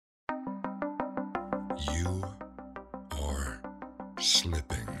You are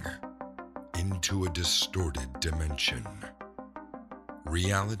slipping into a distorted dimension.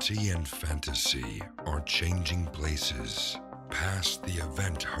 Reality and fantasy are changing places past the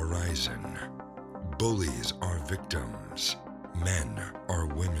event horizon. Bullies are victims, men are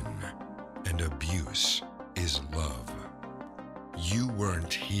women, and abuse is love. You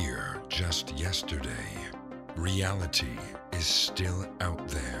weren't here just yesterday. Reality is still out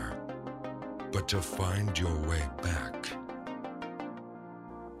there. But to find your way back,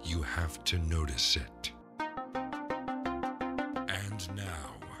 you have to notice it. And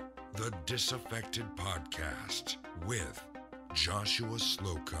now, the Disaffected Podcast with Joshua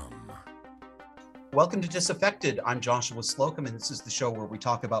Slocum. Welcome to Disaffected. I'm Joshua Slocum, and this is the show where we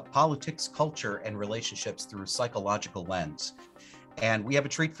talk about politics, culture, and relationships through a psychological lens. And we have a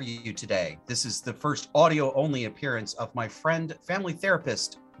treat for you today. This is the first audio-only appearance of my friend, family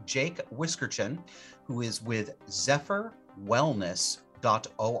therapist, Jake Wiskerchen, who is with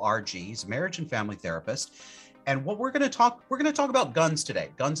zephyrwellness.org. He's a marriage and family therapist. And what we're going to talk about guns today,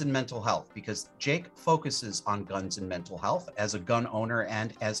 guns and mental health, because Jake focuses on guns and mental health as a gun owner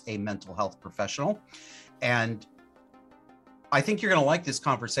and as a mental health professional. And I think you're going to like this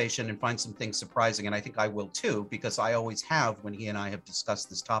conversation and find some things surprising. And I think I will too, because I always have when he and I have discussed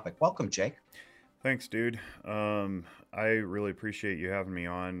this topic. Welcome, Jake. Thanks, dude. I really appreciate you having me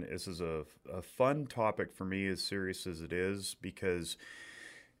on. This is a fun topic for me, as serious as it is, because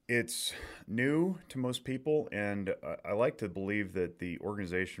it's new to most people, and I like to believe that the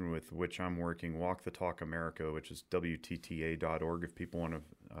organization with which I'm working, Walk the Talk America, which is WTTA.org, if people want to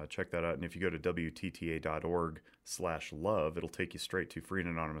check that out, and if you go to WTTA.org/love, it'll take you straight to free and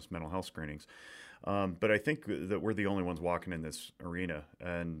anonymous mental health screenings. But I think that we're the only ones walking in this arena,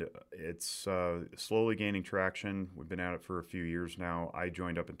 and it's slowly gaining traction. We've been at it for a few years now. I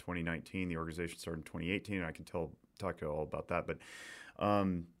joined up in 2019. The organization started in 2018, and I can talk to you all about that. But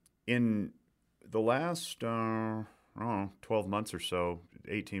in the last 12 months or so,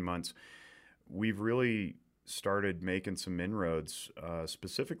 18 months, we've really started making some inroads,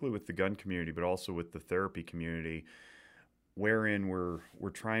 specifically with the gun community, but also with the therapy community, wherein we're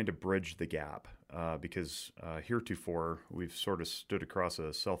trying to bridge the gap, because heretofore we've sort of stood across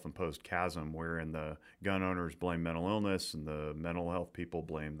a self-imposed chasm wherein the gun owners blame mental illness and the mental health people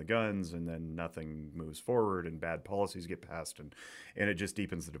blame the guns, and then nothing moves forward and bad policies get passed, and it just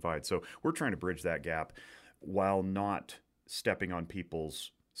deepens the divide. So we're trying to bridge that gap while not stepping on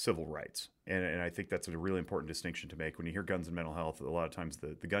people's civil rights. And I think that's a really important distinction to make. When you hear guns and mental health, a lot of times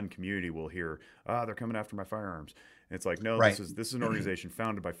the gun community will hear, they're coming after my firearms. And it's like, no, right. This is an organization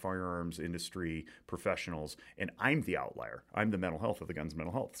founded by firearms industry professionals, and I'm the outlier. I'm the mental health of the guns and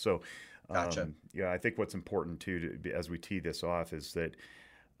mental health. So, Gotcha. I think what's important too, as we tee this off, is that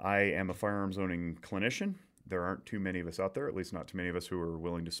I am a firearms owning clinician. There aren't too many of us out there, at least not too many of us who are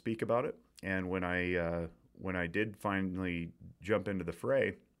willing to speak about it. And when I did finally jump into the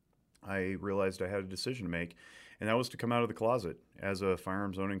fray, I realized I had a decision to make, and that was to come out of the closet as a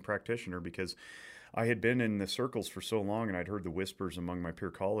firearms owning practitioner, because I had been in the circles for so long, and I'd heard the whispers among my peer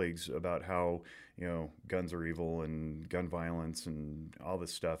colleagues about how, guns are evil and gun violence and all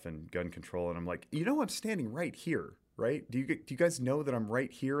this stuff and gun control. And I'm like, I'm standing right here, right? Do you guys know that I'm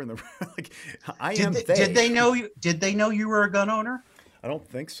right here in the like? Did they know you? Did they know you were a gun owner? I don't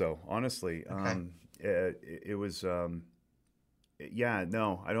think so, honestly. Okay. It was. No,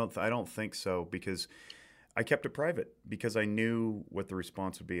 I don't think so, because I kept it private because I knew what the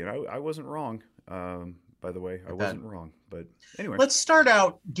response would be, and I wasn't wrong. By the way, I wasn't wrong. But anyway, let's start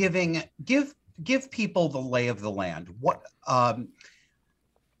out give people the lay of the land. What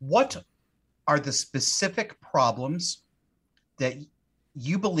are the specific problems that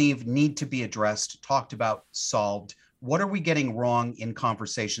you believe need to be addressed, talked about, solved? What are we getting wrong in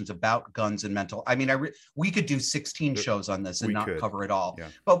conversations about guns and mental? I mean, we could do 16 shows on this and not cover it all. Yeah.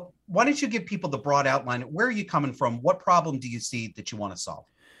 But why don't you give people the broad outline? Where are you coming from? What problem do you see that you want to solve?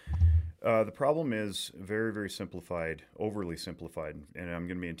 The problem is very, very simplified, overly simplified, and I'm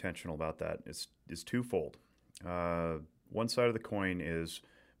going to be intentional about that. It's twofold. One side of the coin is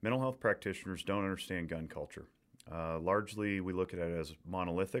mental health practitioners don't understand gun culture. Largely, we look at it as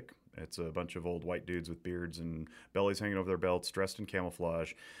monolithic. It's a bunch of old white dudes with beards and bellies hanging over their belts, dressed in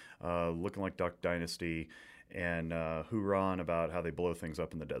camouflage, looking like Duck Dynasty, and hoorahing about how they blow things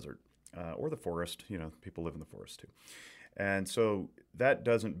up in the desert or the forest. People live in the forest too. And so that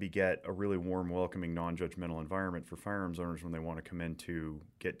doesn't beget a really warm, welcoming, non-judgmental environment for firearms owners when they want to come in to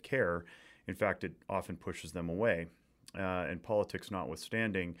get care. In fact, it often pushes them away. And politics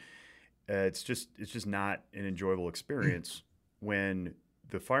notwithstanding, it's just not an enjoyable experience when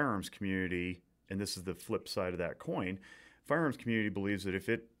the firearms community and this is the flip side of that coin, firearms community believes that if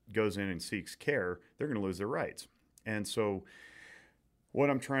it goes in and seeks care, they're going to lose their rights. And so what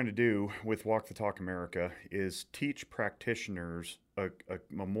I'm trying to do with Walk the Talk America is teach practitioners a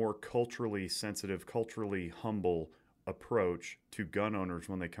more culturally sensitive, culturally humble approach to gun owners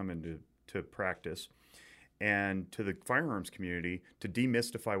when they come into practice, and to the firearms community to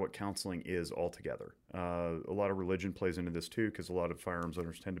demystify what counseling is altogether. A lot of religion plays into this too, because a lot of firearms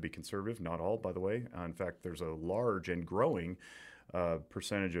owners tend to be conservative. Not all, by the way. In fact, there's a large and growing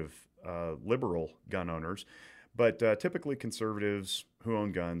percentage of liberal gun owners. But typically conservatives who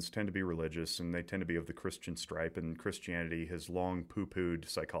own guns tend to be religious, and they tend to be of the Christian stripe, and Christianity has long poo-pooed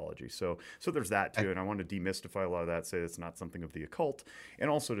psychology. So there's that too, and I want to demystify a lot of that, say it's not something of the occult, and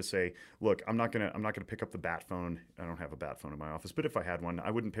also to say, look, I'm not gonna pick up the bat phone. I don't have a bat phone in my office, but if I had one,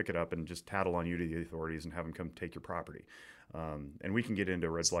 I wouldn't pick it up and just tattle on you to the authorities and have them come take your property. And we can get into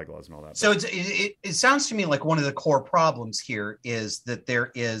red flag laws and all that. So it sounds to me like one of the core problems here is that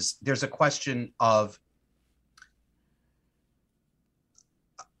there's a question of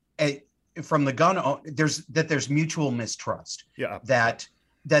from the gun, there's mutual mistrust. Yeah. That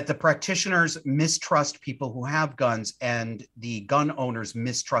the practitioners mistrust people who have guns, and the gun owners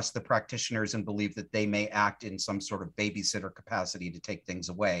mistrust the practitioners and believe that they may act in some sort of babysitter capacity to take things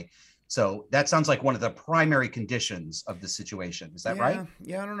away. So that sounds like one of the primary conditions of the situation. Is that right?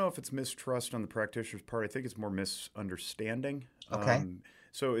 Yeah, I don't know if it's mistrust on the practitioner's part. I think it's more misunderstanding. Okay.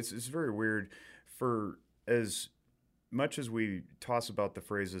 So it's very weird. For as much as we toss about the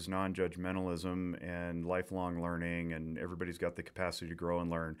phrases non-judgmentalism and lifelong learning, and everybody's got the capacity to grow and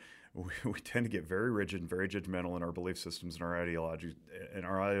learn, we tend to get very rigid and very judgmental in our belief systems and our ideologies and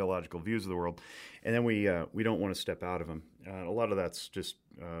our ideological views of the world, and then we don't want to step out of them. A lot of that's just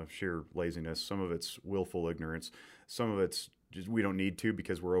sheer laziness. Some of it's willful ignorance. Some of it's just we don't need to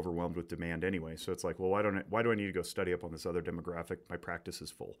because we're overwhelmed with demand anyway. So it's like, well, why do I need to go study up on this other demographic? My practice is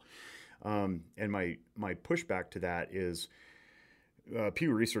full. And my pushback to that is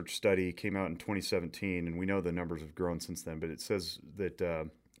Pew Research study came out in 2017, and we know the numbers have grown since then, but it says that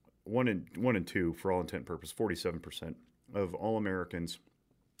one in two, for all intent and purpose, 47% of all Americans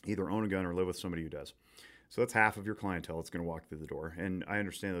either own a gun or live with somebody who does. So that's half of your clientele that's going to walk through the door. And I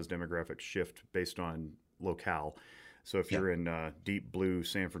understand those demographics shift based on locale. So if you're in deep blue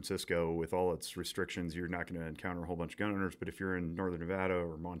San Francisco with all its restrictions, you're not going to encounter a whole bunch of gun owners. But if you're in northern Nevada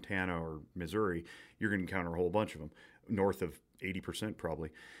or Montana or Missouri, you're going to encounter a whole bunch of them, north of 80% probably.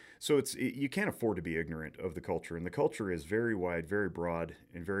 So you can't afford to be ignorant of the culture. And the culture is very wide, very broad,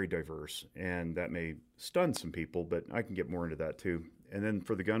 and very diverse. And that may stun some people, but I can get more into that too. And then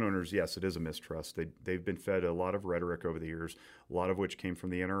for the gun owners, yes, it is a mistrust. They've been fed a lot of rhetoric over the years, a lot of which came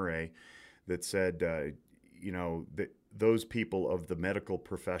from the NRA, that said, that those people of the medical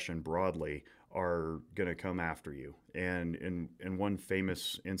profession broadly are going to come after you. And in one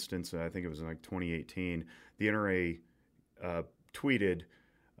famous instance, I think it was in like 2018, the NRA tweeted,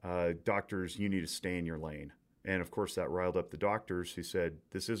 doctors, you need to stay in your lane. And of course, that riled up the doctors who said,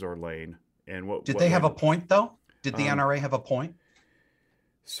 this is our lane. And did they have a point, though? Did the NRA have a point?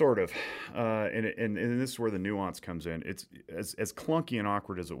 Sort of. And this is where the nuance comes in. It's as clunky and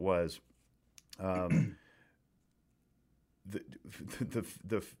awkward as it was.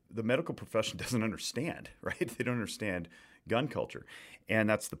 The medical profession doesn't understand, right? They don't understand gun culture, and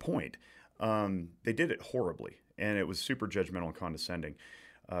that's the point. They did it horribly, and it was super judgmental and condescending,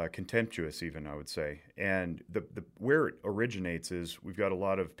 contemptuous even, I would say. And the where it originates is we've got a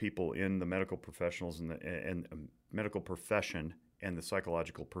lot of people in the medical professionals and medical profession and the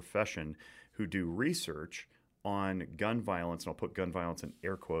psychological profession who do research on gun violence, and I'll put gun violence in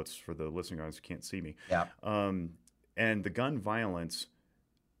air quotes for the listening audience who can't see me. Yeah. And the gun violence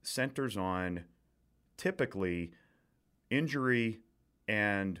centers on typically injury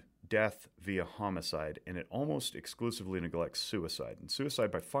and death via homicide, and it almost exclusively neglects suicide. And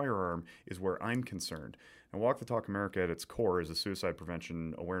suicide by firearm is where I'm concerned. And Walk the Talk America at its core is a suicide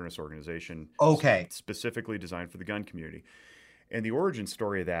prevention awareness organization specifically designed for the gun community. And the origin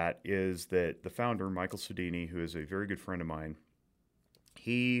story of that is that the founder, Michael Sodini, who is a very good friend of mine,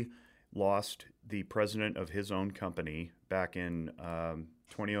 he lost the president of his own company back in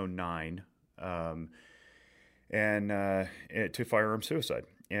 2009 to firearm suicide.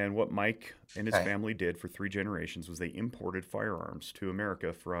 And what Mike and his family did for 3 generations was they imported firearms to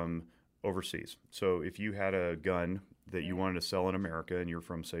America from overseas. So if you had a gun that you wanted to sell in America and you're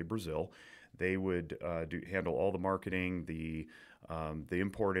from, say, Brazil, they would handle all the marketing, the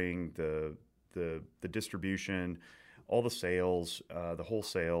importing, the distribution, all the sales, the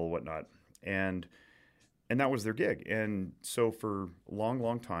wholesale, whatnot, and that was their gig. And so for a long,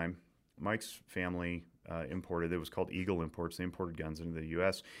 long time, Mike's family imported. It was called Eagle Imports. They imported guns into the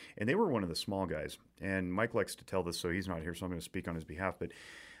U.S., and they were one of the small guys. And Mike likes to tell this, so he's not here, so I'm going to speak on his behalf. But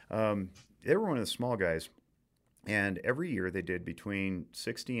they were one of the small guys, and every year they did between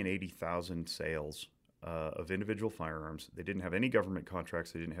 60 and 80,000 sales of individual firearms. They didn't have any government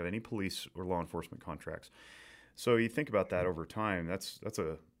contracts. They didn't have any police or law enforcement contracts. So you think about that over time. That's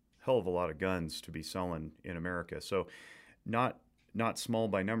a hell of a lot of guns to be selling in America. So not small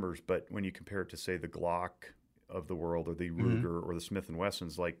by numbers, but when you compare it to, say, the Glock of the world or the Ruger or the Smith &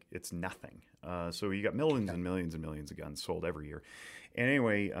 Wessons, like, it's nothing. So you got millions and millions and millions of guns sold every year. And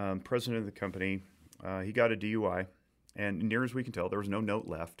anyway, president of the company, he got a DUI. And near as we can tell, there was no note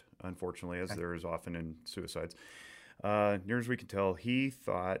left, unfortunately, as there is often in suicides. Near as we can tell, he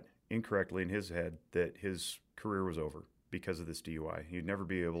thought incorrectly in his head that his career was over because of this DUI. He'd never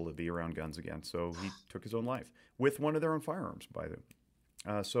be able to be around guns again. So he took his own life with one of their own firearms, by the way.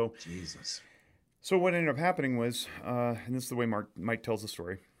 Jesus. So what ended up happening was, and this is the way Mike tells the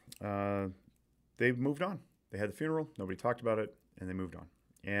story, they moved on. They had the funeral. Nobody talked about it, and they moved on.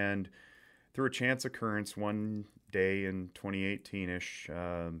 And through a chance occurrence, one day in 2018-ish,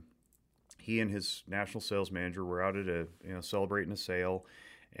 he and his national sales manager were out at celebrating a sale,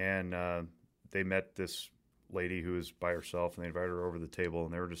 and they met this lady who was by herself, and they invited her over to the table,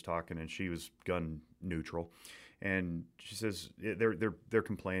 and they were just talking, and she was gun neutral. And she says, they're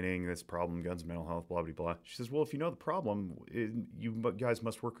complaining, this problem, guns, mental health, blah, blah, blah. She says, well, if you know the problem, you guys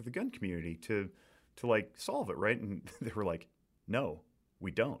must work with the gun community to like solve it, right? And they were like, no,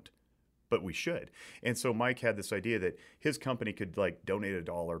 we don't. But we should. And so Mike had this idea that his company could like donate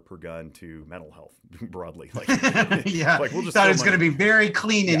 $1 per gun to mental health broadly. Like, yeah, like we'll just thought it was going to be very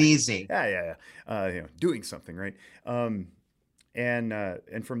clean and easy. Yeah. Doing something, right? And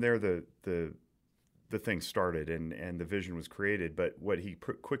from there the thing started and the vision was created. But what he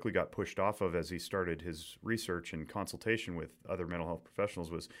quickly got pushed off of as he started his research and consultation with other mental health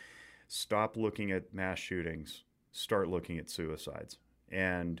professionals was stop looking at mass shootings, start looking at suicides.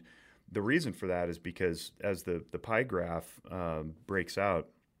 And the reason for that is because as the pie graph breaks out,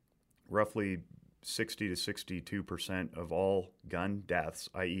 roughly 60 to 62% of all gun deaths,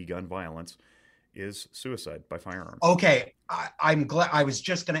 i.e. gun violence, is suicide by firearm. Okay, I'm glad. I was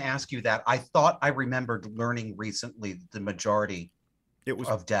just going to ask you that. I thought I remembered learning recently that the majority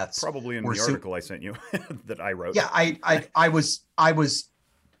of deaths probably in the article I sent you that I wrote. Yeah, I was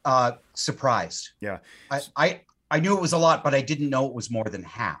surprised. Yeah, I knew it was a lot, but I didn't know it was more than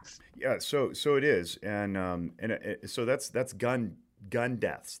half. Yeah, so it is, and so that's gun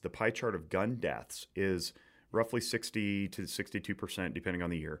deaths. The pie chart of gun deaths is roughly 60 to 62%, depending on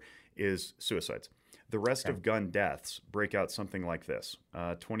the year, is suicides. The rest of gun deaths break out something like this: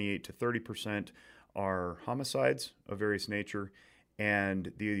 28 to 30% are homicides of various nature,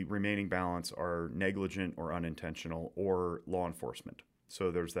 and the remaining balance are negligent or unintentional or law enforcement.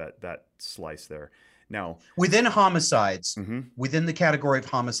 So there's that slice there. Now, within homicides, within the category of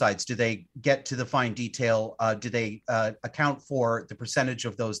homicides, do they get to the fine detail? Do they account for the percentage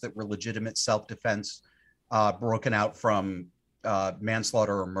of those that were legitimate self-defense broken out from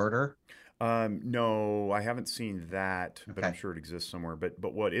manslaughter or murder? No, I haven't seen that, but I'm sure it exists somewhere.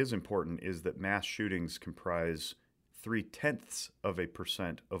 But what is important is that mass shootings comprise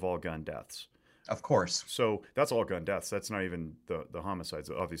 0.3% of all gun deaths. Of course. So that's all gun deaths. That's not even the homicides.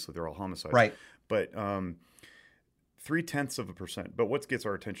 Obviously, they're all homicides. Right. But 0.3%. But what gets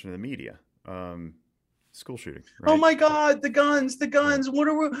our attention in the media? School shooting. Right? Oh my God, the guns. Yeah.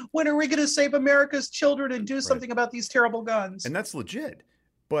 When are we going to save America's children and do something about these terrible guns? And that's legit,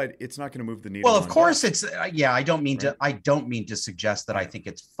 but it's not going to move the needle. Well, of course it's. I don't mean to suggest that I think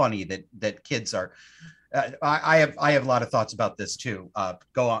it's funny that kids are. I have a lot of thoughts about this too.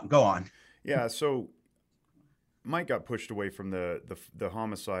 Go on. Yeah. So Mike got pushed away from the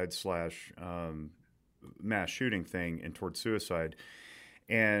homicide / mass shooting thing and towards suicide.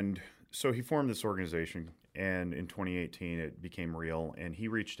 And so he formed this organization, and in 2018 it became real. And he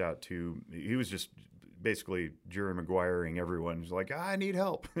reached out he was just basically Jerry Maguiring everyone. He's like, I need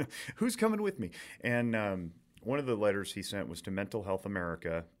help. Who's coming with me? And one of the letters he sent was to Mental Health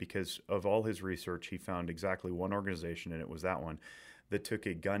America, because of all his research, he found exactly one organization, and it was that one, that took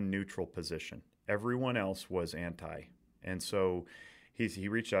a gun neutral position. Everyone else was anti. And so he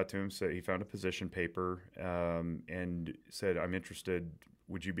reached out to him, said he found a position paper, and said, I'm interested.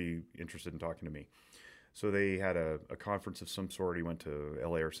 Would you be interested in talking to me? So they had a conference of some sort. He went to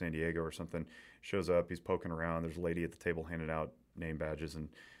LA or San Diego or something, shows up, he's poking around. There's a lady at the table handing out name badges, and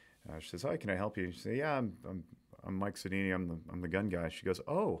she says, hi, can I help you? She says, yeah, I'm Mike Sedini. I'm the gun guy. She goes,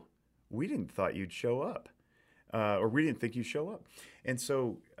 oh, we didn't thought you'd show up. or we didn't think you'd show up. And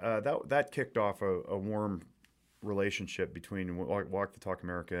so that kicked off a warm relationship between Walk the Talk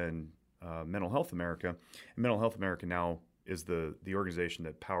America and Mental Health America. And Mental Health America now is the organization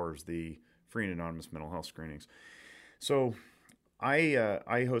that powers the free and anonymous mental health screenings. So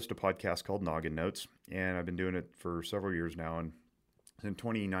I host a podcast called Noggin Notes, and I've been doing it for several years now. And in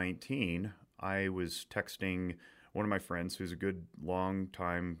 2019, I was texting one of my friends who's a good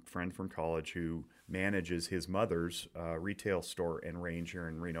long-time friend from college who manages his mother's retail store and range here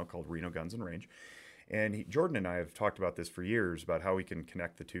in Reno called Reno Guns and Range. And Jordan and I have talked about this for years, about how we can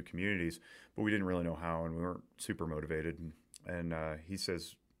connect the two communities, but we didn't really know how, and we weren't super motivated. And he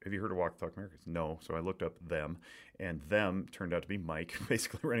says, have you heard of Walk the Talk America? No. So I looked up them, and them turned out to be Mike,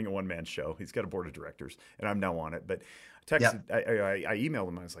 basically running a one-man show. He's got a board of directors, and I'm now on it. But I emailed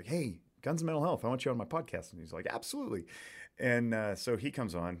him. I was like, hey, Guns and Mental Health, I want you on my podcast. And he's like, absolutely. And so he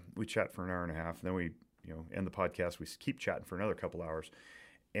comes on. We chat for an hour and a half. And then we end the podcast. We keep chatting for another couple hours.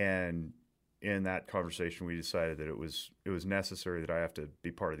 And in that conversation, we decided that it was necessary that I have to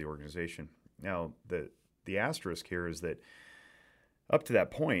be part of the organization. Now, the asterisk here is that up to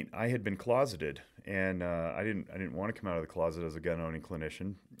that point, I had been closeted, and I didn't want to come out of the closet as a gun-owning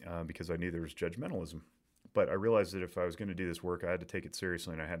clinician because I knew there was judgmentalism. But I realized that if I was going to do this work, I had to take it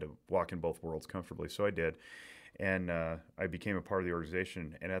seriously, and I had to walk in both worlds comfortably. So I did, and I became a part of the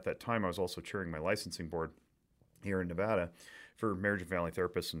organization. And at that time, I was also chairing my licensing board here in Nevada for marriage and family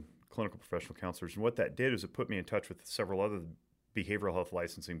therapists and clinical professional counselors. And what that did is it put me in touch with several other behavioral health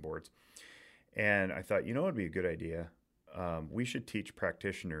licensing boards. And I thought, it would be a good idea. We should teach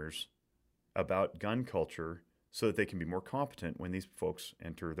practitioners about gun culture so that they can be more competent when these folks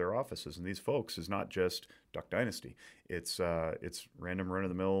enter their offices. And these folks is not just Duck Dynasty. It's random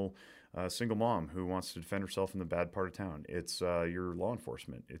run-of-the-mill single mom who wants to defend herself in the bad part of town. It's your law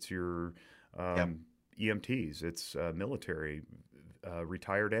enforcement. It's your EMTs. It's military,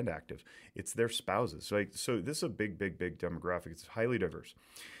 retired and active. It's their spouses. So this is a big demographic. It's highly diverse.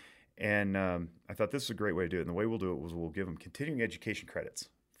 And I thought this is a great way to do it. And the way we'll do it was we'll give them continuing education credits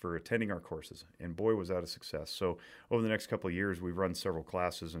for attending our courses. And boy, was that a success. So over the next couple of years, we've run several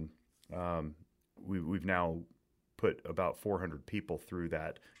classes, and we've now put about 400 people through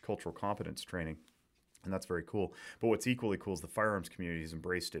that cultural competence training. And that's very cool. But what's equally cool is the firearms community has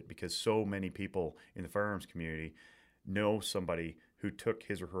embraced it, because so many people in the firearms community know somebody who took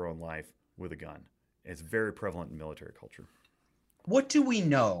his or her own life with a gun. It's very prevalent in military culture. What do we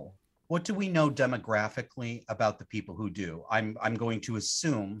know? What do we know demographically about the people who do? I'm going to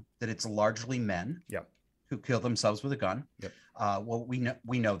assume that it's largely men who kill themselves with a gun. Yep. Well,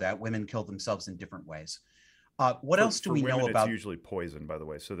 we know that women kill themselves in different ways. What else do we know about? It's usually poison, by the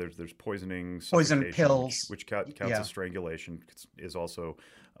way. So there's poisoning, poison pills, which counts as strangulation. Is also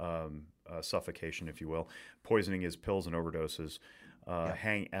suffocation, if you will. Poisoning is pills and overdoses.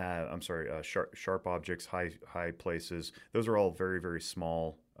 Sharp objects, high places. Those are all very, very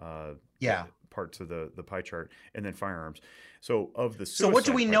small parts of the pie chart. And then firearms. So of the so what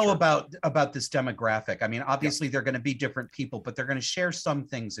do we know about this demographic? I mean, obviously they're going to be different people, but they're going to share some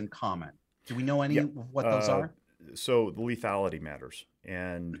things in common. Do we know any of what those are? So the lethality matters,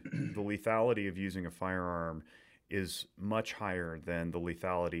 and the lethality of using a firearm is much higher than the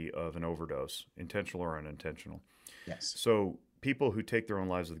lethality of an overdose, intentional or unintentional. Yes. So people who take their own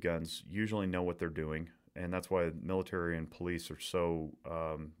lives with guns usually know what they're doing, and that's why military and police are so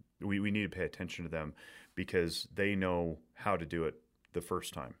we need to pay attention to them, because they know how to do it the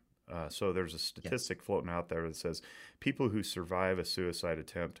first time. So there's a statistic floating out there that says people who survive a suicide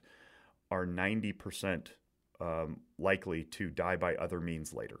attempt are 90% likely to die by other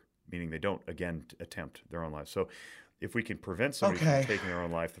means later, meaning they don't again attempt their own life. So if we can prevent somebody from taking their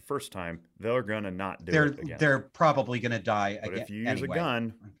own life the first time, they're going to not do it again. They're probably going to die again. But if you use a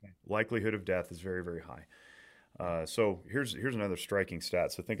gun, likelihood of death is very, very high. So here's another striking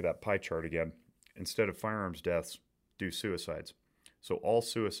stat. So think of that pie chart again. Instead of firearms deaths, do suicides. So all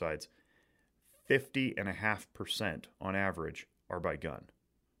suicides, 50.5% on average are by gun.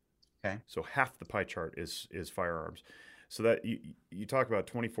 Okay. So half the pie chart is firearms. So that you talk about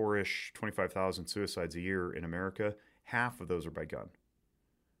 24-ish, 25,000 suicides a year in America, half of those are by gun.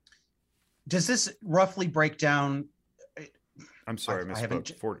 Does this roughly break down? I'm sorry, I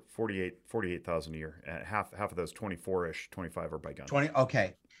misspoke. 48,000 a year. Half of those 24-ish, 25 are by gun. 20.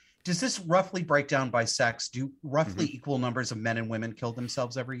 Okay. Does this roughly break down by sex? Do roughly equal numbers of men and women kill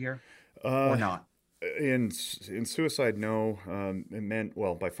themselves every year, or not? In suicide, no. Men,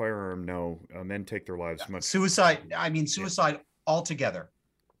 well, by firearm, no. Men take their lives much. Suicide. I mean, suicide altogether.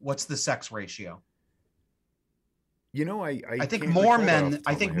 What's the sex ratio? You know, I think can't more recall that off the men. top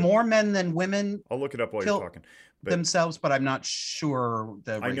I of my think head. more men than women I'll look it up while kill you're talking. But themselves, but I'm not sure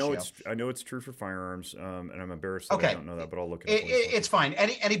the ratio. I know it's true for firearms, and I'm embarrassed that I Okay, don't know that, but I'll look it up. it's fine.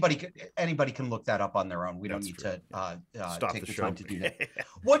 Anybody can look that up on their own. We don't That's need true. to Stop take the the show. time to do that.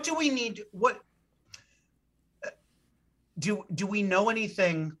 What do we need? What do we know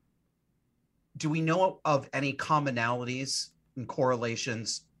anything? Do we know of any commonalities and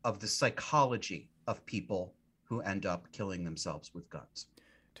correlations of the psychology of people who end up killing themselves with guns?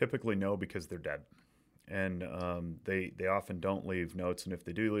 Typically, no, because they're dead, and they often don't leave notes, and if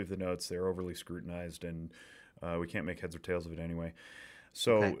they do leave the notes, they're overly scrutinized, and we can't make heads or tails of it anyway.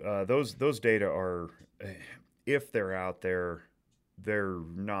 So Okay. those data are, if they're out there, they're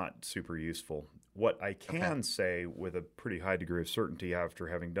not super useful. What I Okay. can say with a pretty high degree of certainty after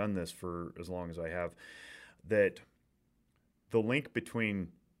having done this for as long as I have, that the link between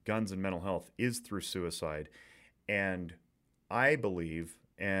guns and mental health is through suicide. And I believe,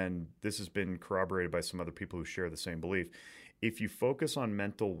 and this has been corroborated by some other people who share the same belief, if you focus on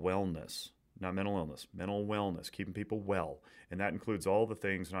mental wellness, not mental illness, mental wellness, keeping people well, and that includes all the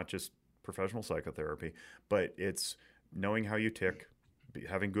things, not just professional psychotherapy, but it's knowing how you tick,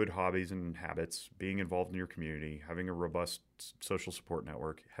 having good hobbies and habits, being involved in your community, having a robust social support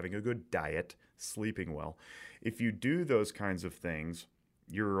network, having a good diet, sleeping well. If you do those kinds of things,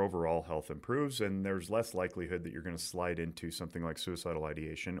 your overall health improves, and there's less likelihood that you're going to slide into something like suicidal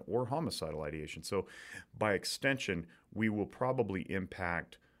ideation or homicidal ideation. So, by extension, we will probably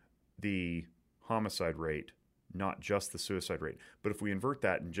impact the homicide rate, not just the suicide rate. But if we invert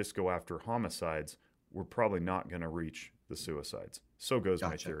that and just go after homicides, we're probably not going to reach the suicides. So goes my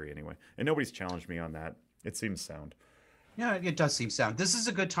Gotcha. theory anyway. And nobody's challenged me on that. It seems sound. Yeah, it does seem sound. This is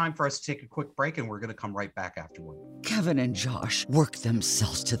a good time for us to take a quick break, and we're going to come right back afterward. Kevin and Josh work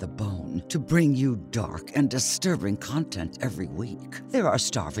themselves to the bone to bring you dark and disturbing content every week. There are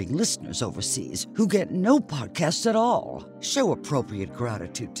starving listeners overseas who get no podcasts at all. Show appropriate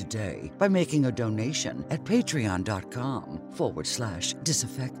gratitude today by making a donation at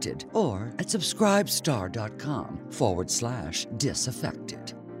patreon.com/disaffected or at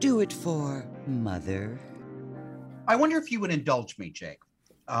subscribestar.com/disaffected. Do it for Mother. I wonder if you would indulge me, Jake,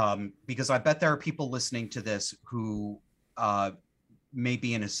 because I bet there are people listening to this who may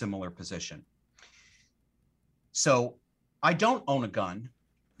be in a similar position. So I don't own a gun,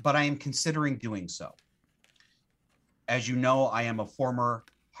 but I am considering doing so. As you know, I am a former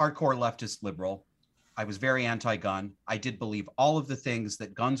hardcore leftist liberal. I was very anti-gun. I did believe all of the things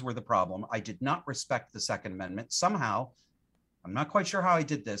that guns were the problem. I did not respect the Second Amendment. Somehow, I'm not quite sure how I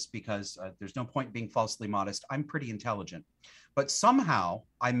did this because there's no point being falsely modest. I'm pretty intelligent. But somehow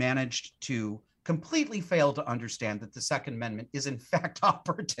I managed to completely fail to understand that the Second Amendment is in fact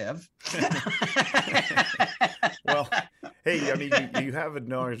operative. Well, hey, I mean, you have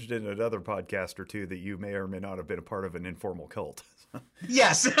acknowledged in another podcast or two that you may or may not have been a part of an informal cult.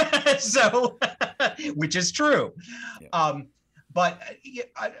 Yes. So, which is true. Yeah. But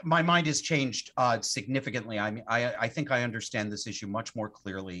my mind has changed significantly. I mean, I think I understand this issue much more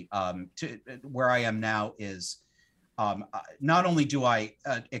clearly. Where I am now is not only do I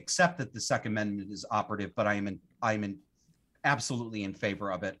accept that the Second Amendment is operative, but I'm absolutely in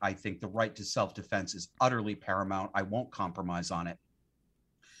favor of it. I think the right to self-defense is utterly paramount. I won't compromise on it.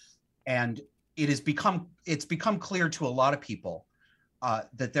 And it's become clear to a lot of people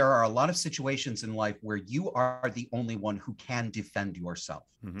that there are a lot of situations in life where you are the only one who can defend yourself.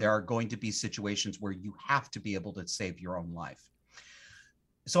 Mm-hmm. There are going to be situations where you have to be able to save your own life.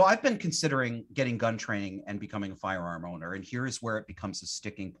 So I've been considering getting gun training and becoming a firearm owner, and here is where it becomes a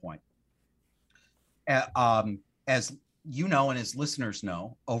sticking point. As you know, and as listeners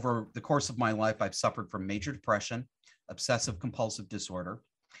know, over the course of my life, I've suffered from major depression, obsessive compulsive disorder.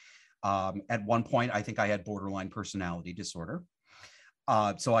 At one point, I think I had borderline personality disorder.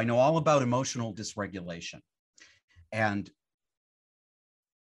 So I know all about emotional dysregulation. And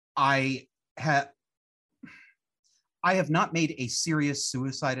I have not made a serious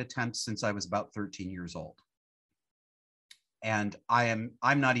suicide attempt since I was about 13 years old. And I'm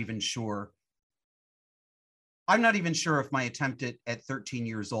not even sure if my attempt at 13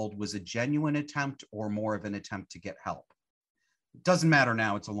 years old was a genuine attempt or more of an attempt to get help. It doesn't matter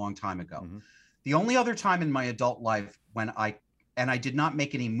now, it's a long time ago. Mm-hmm. The only other time in my adult life when I did not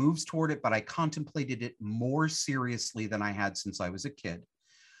make any moves toward it, but I contemplated it more seriously than I had since I was a kid,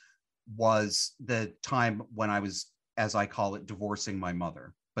 was the time when I was, as I call it, divorcing my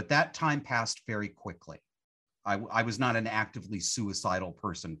mother. But that time passed very quickly. I was not an actively suicidal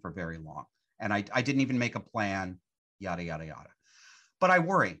person for very long. And I didn't even make a plan, yada, yada, yada. But I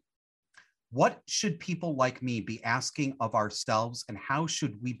worry. What should people like me be asking of ourselves, and how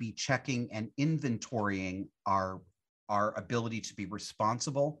should we be checking and inventorying our ability to be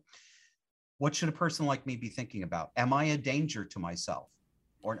responsible? What should a person like me be thinking about? Am I a danger to myself?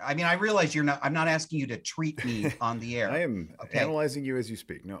 Or, I mean, I realize I'm not asking you to treat me on the air. I am analyzing you as you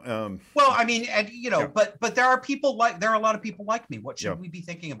speak. No. Well, I mean, and, Yeah. but there are a lot of people like me. What should we be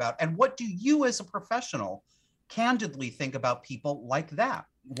thinking about? And what do you as a professional candidly think about people like that?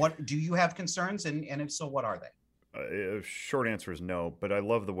 What do you have concerns? And if so, what are they? Short answer is no, but I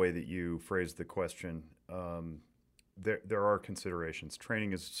love the way that you phrased the question. There are considerations.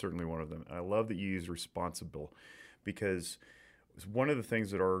 Training is certainly one of them. I love that you use responsible, because one of the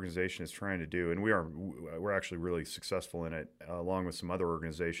things that our organization is trying to do, and we're actually really successful in it, along with some other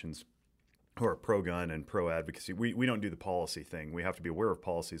organizations who are pro-gun and pro-advocacy. We don't do the policy thing. We have to be aware of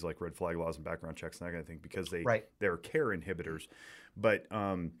policies like red flag laws and background checks and that kind of thing, because they're care inhibitors. But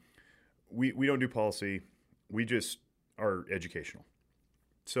we don't do policy. We just are educational.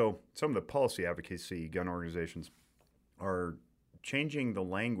 So some of the policy advocacy gun organizations are changing the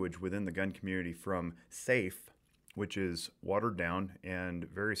language within the gun community from safe, which is watered down and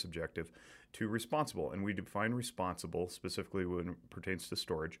very subjective, to responsible. And we define responsible, specifically when it pertains to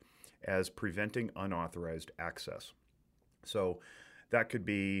storage, as preventing unauthorized access. So that could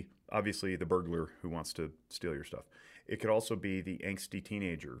be, obviously, the burglar who wants to steal your stuff. It could also be the angsty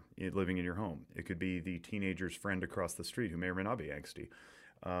teenager living in your home. It could be the teenager's friend across the street who may or may not be angsty.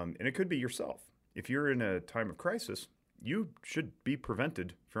 And it could be yourself. If you're in a time of crisis, you should be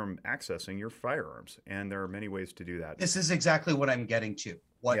prevented from accessing your firearms. And there are many ways to do that. This is exactly what I'm getting to.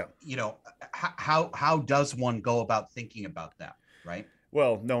 How does one go about thinking about that, right?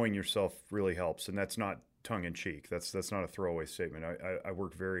 Well, knowing yourself really helps, and that's not tongue-in-cheek. That's not a throwaway statement. I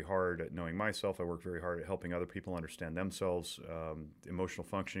work very hard at knowing myself. I work very hard at helping other people understand themselves. Emotional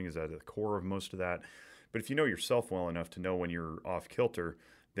functioning is at the core of most of that. But if you know yourself well enough to know when you're off kilter,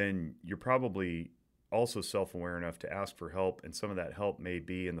 then you're probably also self-aware enough to ask for help, and some of that help may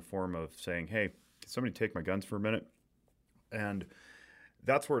be in the form of saying, hey, can somebody take my guns for a minute? And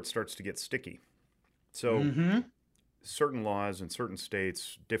that's where it starts to get sticky. So certain laws in certain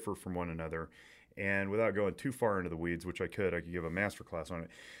states differ from one another, and without going too far into the weeds, which I could give a master class on it,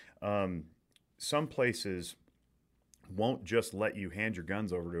 some places won't just let you hand your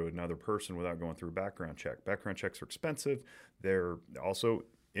guns over to another person without going through a background check. Background checks are expensive. They're also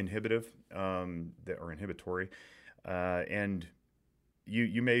inhibitory, and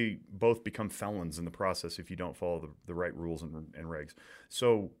you may both become felons in the process if you don't follow the right rules and regs.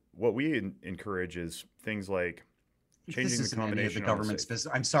 So what we encourage is things like changing the combination of the government's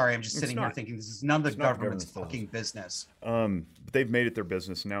business. I'm sorry, I'm just sitting here thinking this is none of the government's fucking business. They've made it their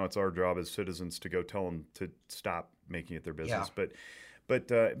business. Now it's our job as citizens to go tell them to stop making it their business. Yeah.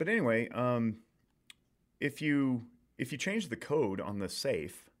 But anyway, if you change the code on the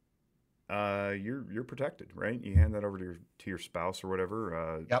safe, you're protected, right? You hand that over to your spouse or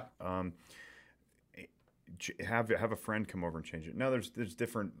whatever. Yep. Have a friend come over and change it. Now there's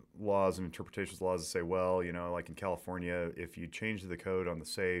different laws and interpretations of laws that say, well, like in California, if you change the code on the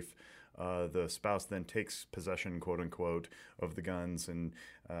safe, the spouse then takes possession, quote unquote, of the guns, and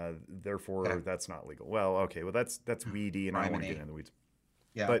therefore that's not legal. Well, okay, well that's weedy, and I don't want to get into the weeds.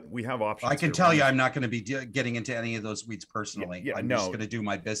 Yeah, but we have options. I can tell you, I'm not going to be getting into any of those weeds personally. I'm just going to do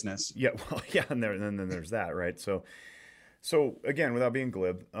my business. Yeah, well, yeah, and then there's that, right? So again, without being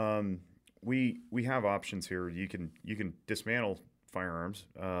glib, we have options here. You can dismantle firearms.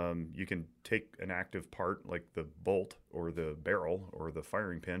 You can take an active part like the bolt or the barrel or the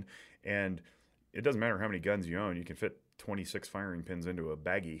firing pin, and it doesn't matter how many guns you own. You can fit 26 firing pins into a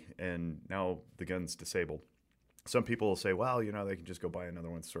baggie, and now the gun's disabled. Some people will say, well, they can just go buy another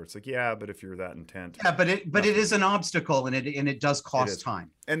one. So it's like, yeah, but if you're that intent. Yeah, but it is an obstacle, and it does cost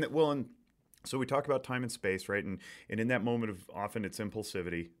time. And so we talk about time and space, right? And in that moment of often it's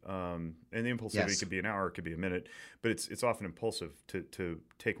impulsivity, and the impulsivity could be an hour, it could be a minute, but it's often impulsive to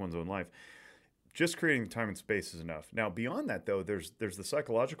take one's own life. Just creating the time and space is enough. Now, beyond that, though, there's the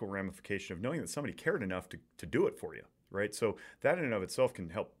psychological ramification of knowing that somebody cared enough to do it for you, right? So that in and of itself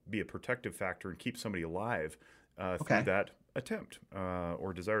can help be a protective factor and keep somebody alive through that attempt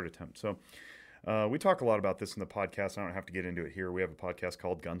or desired attempt. So we talk a lot about this in the podcast. I don't have to get into it here. We have a podcast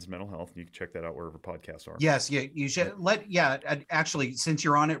called Guns and Mental Health, and you can check that out wherever podcasts are. Yes, you should actually, since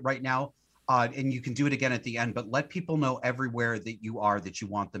you're on it right now, and you can do it again at the end, but let people know everywhere that you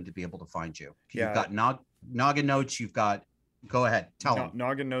want them to be able to find you. You've got Noggin Notes. Go ahead, tell them.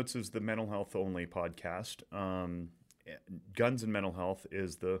 Noggin Notes is the mental health only podcast. Guns and Mental Health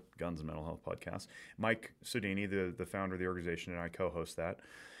is the Guns and Mental Health podcast. Mike Sodini, the founder of the organization, and I co-host that.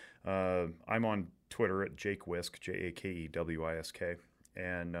 I'm on Twitter at Jake Wisk, Jakewisk.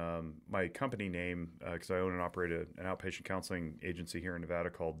 And my company name, because I own and operate an outpatient counseling agency here in Nevada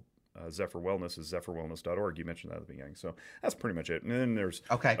called Zephyr Wellness, is zephyrwellness.org. You mentioned that at the beginning. So that's pretty much it. And then there's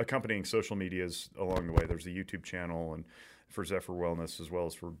accompanying social medias along the way. There's a YouTube channel and for Zephyr Wellness as well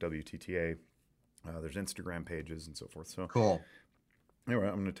as for WTTA. There's Instagram pages and so forth. So cool. Anyway,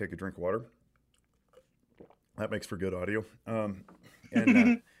 I'm going to take a drink of water. That makes for good audio.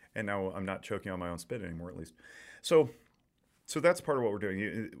 And now I'm not choking on my own spit anymore, at least. So that's part of what we're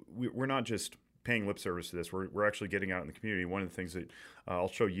doing. We're not just paying lip service to this. We're actually getting out in the community. One of the things that I'll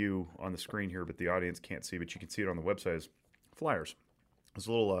show you on the screen here, but the audience can't see, but you can see it on the website, is flyers. It's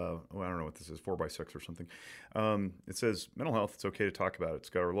a little, I don't know what this is, 4x6 or something. It says, mental health, it's okay to talk about it. It's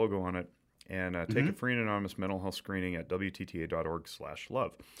got our logo on it. And take a free and anonymous mental health screening at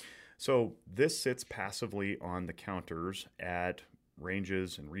WTTA.org/love. So this sits passively on the counters at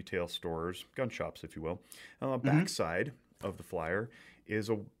ranges and retail stores, gun shops, if you will. On the backside of the flyer is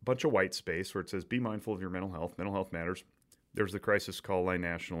a bunch of white space where it says, be mindful of your mental health. Mental health matters. There's the crisis call line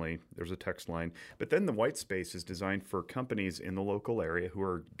nationally. There's a text line. But then the white space is designed for companies in the local area who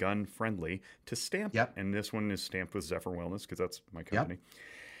are gun friendly to stamp it. And this one is stamped with Zephyr Wellness because that's my company.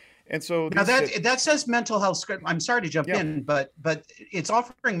 And so now that says mental health. I'm sorry to jump in, but it's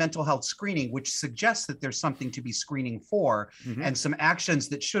offering mental health screening, which suggests that there's something to be screening for and some actions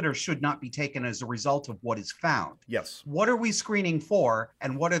that should or should not be taken as a result of what is found. Yes. What are we screening for,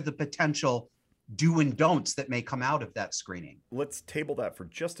 and what are the potential do and don'ts that may come out of that screening? Let's table that for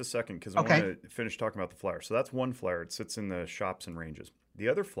just a second because I want to finish talking about the flyer. So that's one flyer. It sits in the shops and ranges. The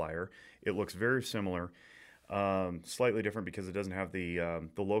other flyer, it looks very similar. Slightly different because it doesn't have the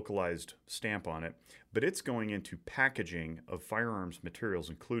localized stamp on it, but it's going into packaging of firearms materials,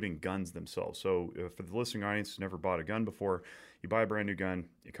 including guns themselves. So for the listening audience who's never bought a gun before, you buy a brand new gun,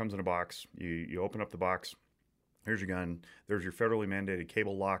 it comes in a box, you open up the box, here's your gun, there's your federally mandated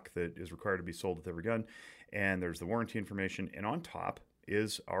cable lock that is required to be sold with every gun, and there's the warranty information, and on top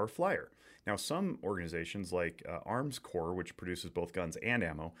is our flyer. Now, some organizations like Arms Corps, which produces both guns and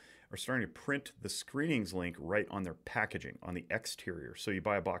ammo, are starting to print the screenings link right on their packaging, on the exterior. So you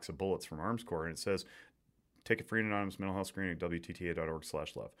buy a box of bullets from Arms Corps, and it says, take a free and anonymous mental health screening at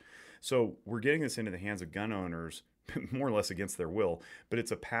WTTA.org/love. So we're getting this into the hands of gun owners more or less against their will, but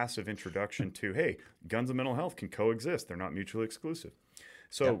it's a passive introduction to, hey, guns and mental health can coexist. They're not mutually exclusive.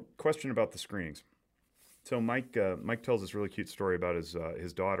 So question about the screenings. So Mike tells this really cute story about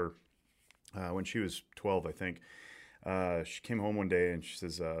his daughter when she was 12, I think. She came home one day and she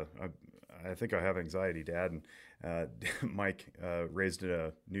says, I think I have anxiety, Dad. And Mike, raised in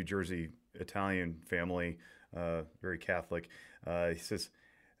a New Jersey Italian family, very Catholic, he says,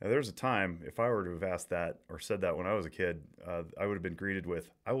 there's a time, if I were to have asked that or said that when I was a kid, I would have been greeted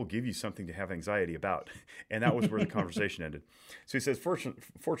with, I will give you something to have anxiety about. And that was where the conversation ended. So he says,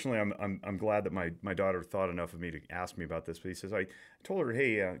 fortunately, I'm glad that my daughter thought enough of me to ask me about this. But he says, I told her,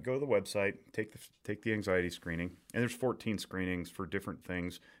 hey, go to the website, take the anxiety screening. And there's 14 screenings for different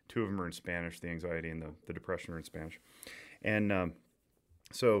things. 2 of them are in Spanish. The anxiety and the depression are in Spanish. And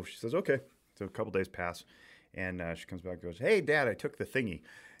so she says, okay. So a couple days pass. And she comes back and goes, hey, Dad, I took the thingy.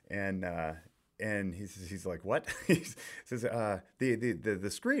 And he's like, what? He says, the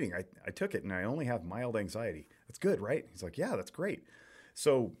screening, I took it and I only have mild anxiety. That's good, right? He's like, yeah, that's great.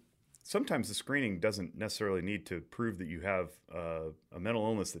 So sometimes the screening doesn't necessarily need to prove that you have a mental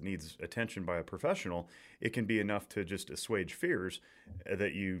illness that needs attention by a professional. It can be enough to just assuage fears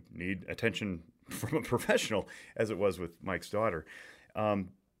that you need attention from a professional, as it was with Mike's daughter.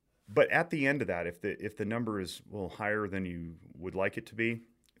 But at the end of that, if the number is a little higher than you would like it to be,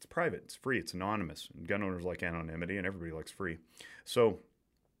 it's private, it's free, it's anonymous. And gun owners like anonymity, and everybody likes free. So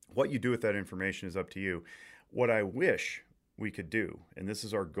what you do with that information is up to you. What I wish we could do, and this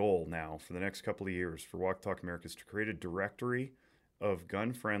is our goal now for the next couple of years for Walk Talk America, is to create a directory of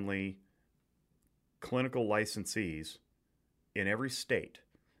gun-friendly clinical licensees in every state,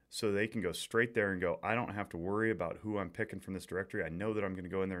 so they can go straight there and go, I don't have to worry about who I'm picking from this directory. I know that I'm going to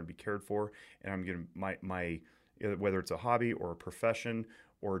go in there and be cared for, and I'm going to my whether it's a hobby or a profession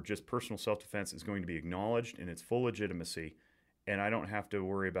or just personal self-defense is going to be acknowledged in its full legitimacy, and I don't have to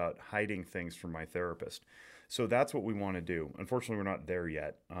worry about hiding things from my therapist. So that's what we want to do. Unfortunately, we're not there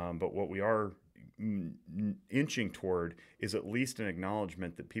yet, but what we are inching toward is at least an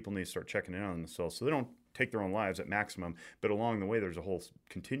acknowledgement that people need to start checking in on themselves so they don't take their own lives at maximum, but along the way there's a whole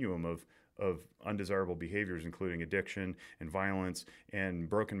continuum of undesirable behaviors, including addiction and violence and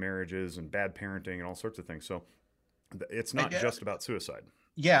broken marriages and bad parenting and all sorts of things. So it's not just about suicide.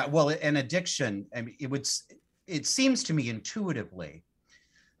 Yeah, well, an addiction, I mean, it seems to me intuitively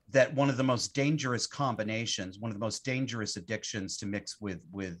that one of the most dangerous combinations, one of the most dangerous addictions to mix with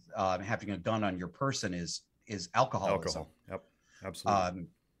having a gun on your person is alcoholism. Alcohol. Yep. Absolutely.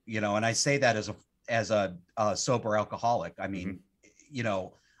 And I say that as a sober alcoholic. I mean,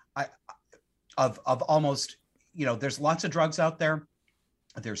 I of almost, there's lots of drugs out there.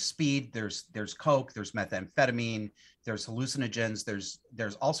 There's speed, there's coke, there's methamphetamine, there's hallucinogens,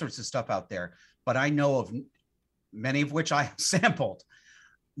 there's all sorts of stuff out there. But I know of many of which I have sampled,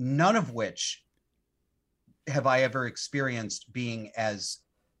 none of which have I ever experienced being as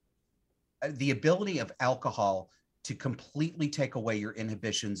the ability of alcohol to completely take away your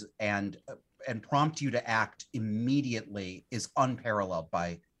inhibitions and prompt you to act immediately is unparalleled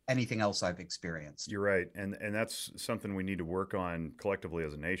by anything else I've experienced. You're right. And that's something we need to work on collectively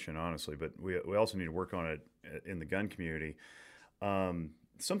as a nation, honestly, but we also need to work on it in the gun community.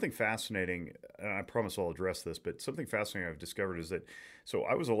 Something fascinating, and I promise I'll address this, but something fascinating I've discovered is that, so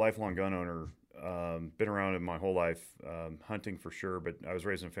I was a lifelong gun owner, been around in my whole life, hunting for sure, but I was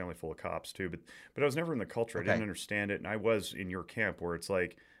raised in a family full of cops too, but I was never in the culture. I didn't understand it. And I was in your camp where it's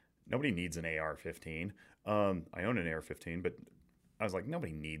like, nobody needs an AR-15. I own an AR-15, but I was like,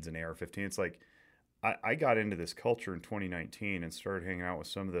 nobody needs an AR-15. It's like, I got into this culture in 2019 and started hanging out with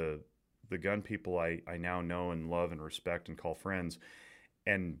some of the gun people I now know and love and respect and call friends.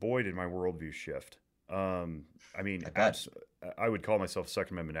 And boy, did my worldview shift. I mean, I would call myself a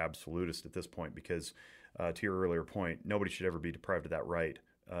Second Amendment absolutist at this point because, to your earlier point, nobody should ever be deprived of that right.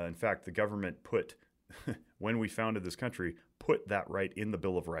 In fact, the government put, when we founded this country, put that right in the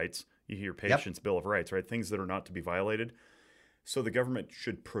Bill of Rights. You hear Patient's Bill of Rights, right? Things that are not to be violated. So the government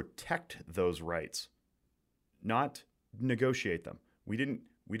should protect those rights, not negotiate them. We didn't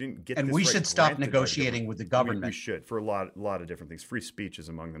get. And we should stop negotiating with the government. We should, for a lot of different things. Free speech is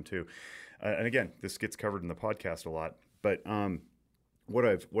among them too. And again, this gets covered in the podcast a lot. But what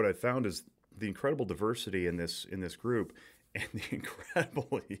I've found is the incredible diversity in this group and the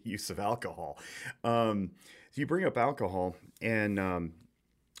incredible use of alcohol. So you bring up alcohol, and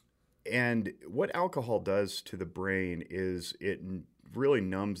what alcohol does to the brain is it really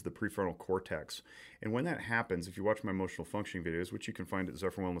numbs the prefrontal cortex. And when that happens, if you watch my emotional functioning videos, which you can find at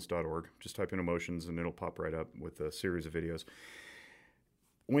zephyrwellness.org, just type in emotions and it'll pop right up with a series of videos.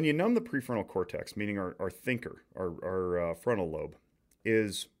 When you numb the prefrontal cortex, meaning our thinker, our frontal lobe,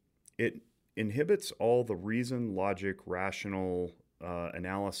 it inhibits all the reason, logic, rational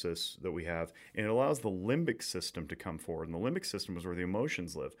analysis that we have, and it allows the limbic system to come forward. And the limbic system is where the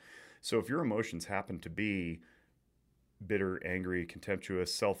emotions live. So if your emotions happen to be bitter, angry,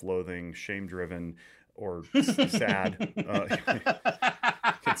 contemptuous, self-loathing, shame-driven, or sad,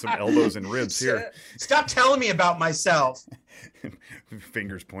 get some elbows and ribs here. Stop telling me about myself.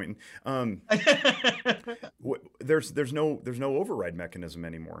 Fingers pointing. There's no override mechanism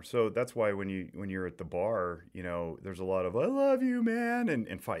anymore. So that's why when you're at the bar, there's a lot of "I love you, man"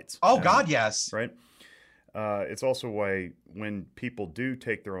 and fights. Oh God, yes. Right. It's also why when people do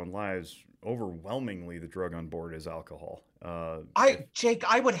take their own lives, overwhelmingly the drug on board is alcohol. Jake,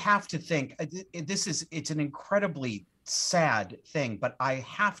 I would have to think it's an incredibly sad thing, but I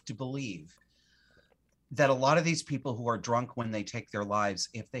have to believe that a lot of these people who are drunk when they take their lives,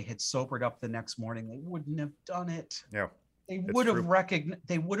 if they had sobered up the next morning, they wouldn't have done it. Yeah. They would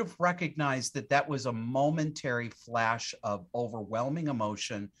have recognized that was a momentary flash of overwhelming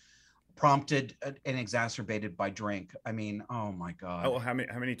emotion, prompted and exacerbated by drink. I mean, oh my God. Oh, how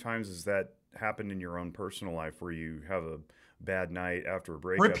many times has that happened in your own personal life where you have a bad night after a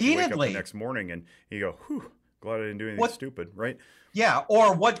breakup, repeatedly, you wake up the next morning and you go, "Whew, glad I didn't do anything stupid," right? Yeah.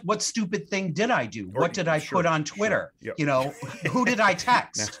 Or what stupid thing did I do? What did I put on Twitter? Sure. Yep. Who did I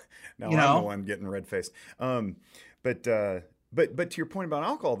text? now I'm the one getting red faced. But to your point about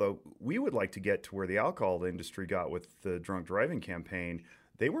alcohol, though, we would like to get to where the alcohol industry got with the drunk driving campaign.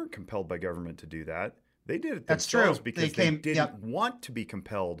 They weren't compelled by government to do that. They did it themselves because they didn't want to be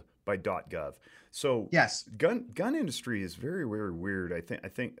compelled by .gov. So yes, gun industry is very, very weird. I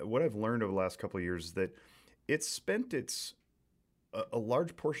think what I've learned over the last couple of years is that it's spent a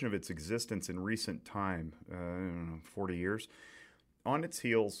large portion of its existence in recent time, 40 years, on its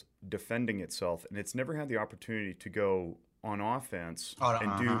heels defending itself, and it's never had the opportunity to go on offense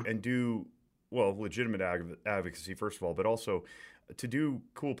and do legitimate advocacy first of all, but also to do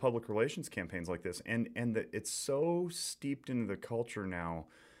cool public relations campaigns like this. And that it's so steeped into the culture now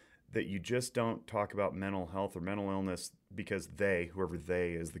that you just don't talk about mental health or mental illness because whoever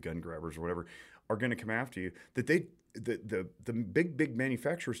they is, the gun grabbers or whatever, are going to come after you. That the big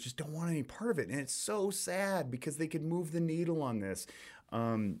manufacturers just don't want any part of it, and it's so sad because they could move the needle on this.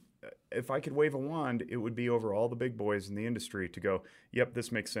 if I could wave a wand, it would be over all the big boys in the industry to go, yep,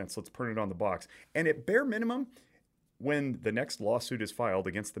 this makes sense. Let's print it on the box. And at bare minimum, when the next lawsuit is filed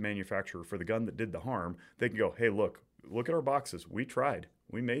against the manufacturer for the gun that did the harm, they can go, hey, look at our boxes. We tried.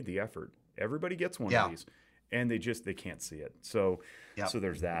 We made the effort. Everybody gets one of these. And they can't see it. So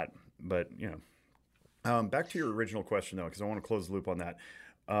there's that. But, back to your original question, though, because I want to close the loop on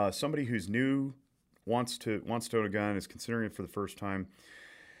that. Somebody who's new, wants to own a gun, is considering it for the first time.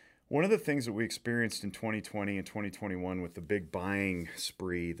 One of the things that we experienced in 2020 and 2021 with the big buying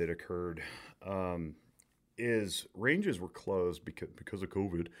spree that occurred is ranges were closed because of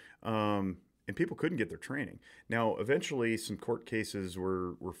COVID, and people couldn't get their training. Now, eventually, some court cases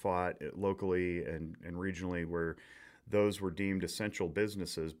were fought locally and regionally where those were deemed essential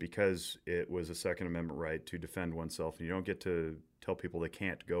businesses because it was a Second Amendment right to defend oneself. And you don't get to tell people they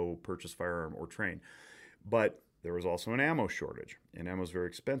can't go purchase firearm or train. But there was also an ammo shortage, and ammo is very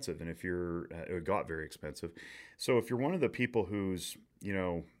expensive. And if it got very expensive. So if you're one of the people who's,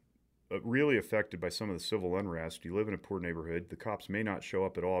 really affected by some of the civil unrest, you live in a poor neighborhood, the cops may not show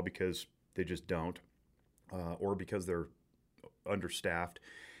up at all because they just don't, or because they're understaffed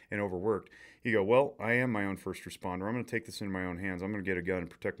and overworked. You go, well, I am my own first responder. I'm going to take this into my own hands. I'm going to get a gun and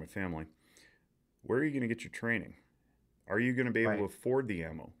protect my family. Where are you going to get your training? Are you going to be able to afford the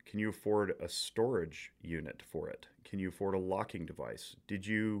ammo? Can you afford a storage unit for it? Can you afford a locking device? Did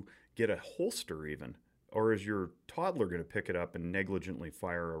you get a holster even? Or is your toddler going to pick it up and negligently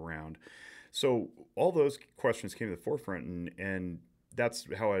fire around? So all those questions came to the forefront, and that's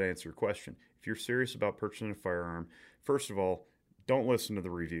how I'd answer your question. If you're serious about purchasing a firearm, first of all, don't listen to the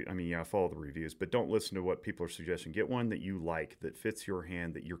review. I mean, follow the reviews, but don't listen to what people are suggesting. Get one that you like, that fits your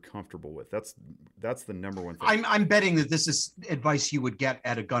hand, that you're comfortable with. That's the number one thing. I'm betting that this is advice you would get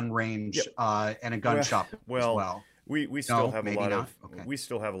at a gun range and a gun shop as well. We still have we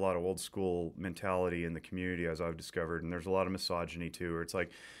still have a lot of old school mentality in the community, as I've discovered, and there's a lot of misogyny too, where it's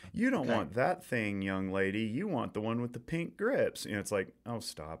like, you don't want that thing, young lady, you want the one with the pink grips. It's like, oh,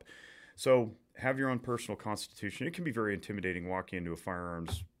 stop. So have your own personal constitution. It can be very intimidating walking into a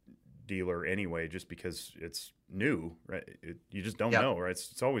firearms dealer anyway, just because it's new, right? You just don't know, right?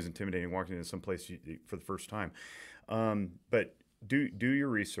 It's always intimidating walking into some place for the first time. But do your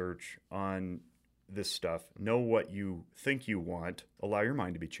research on this stuff. Know what you think you want. Allow your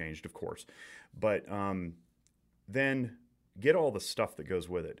mind to be changed, of course. But then get all the stuff that goes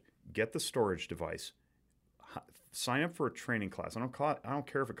with it. Get the storage device. Sign up for a training class. I don't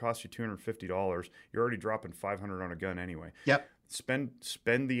care if it costs you $250. You're already dropping $500 on a gun anyway. Yep. Spend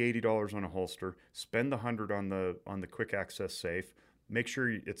the $80 on a holster. Spend the $100 on the quick access safe. Make sure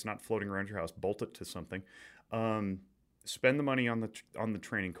it's not floating around your house. Bolt it to something. Spend the money on the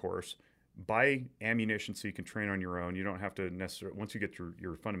training course. Buy ammunition so you can train on your own. You don't have to necessarily, once you get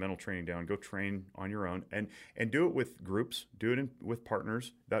your fundamental training down, go train on your own and do it with groups, do it with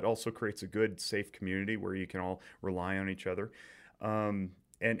partners. That also creates a good, safe community where you can all rely on each other and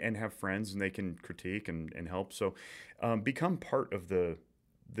have friends and they can critique and help. So become part of the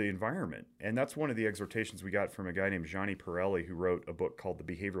environment. And that's one of the exhortations we got from a guy named Gianni Pirelli, who wrote a book called The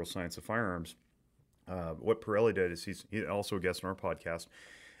Behavioral Science of Firearms. What Pirelli did is he's also a guest on our podcast.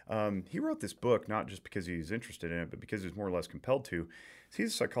 He wrote this book not just because he was interested in it, but because he was more or less compelled to. So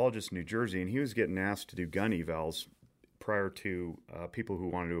he's a psychologist in New Jersey, and he was getting asked to do gun evals prior to people who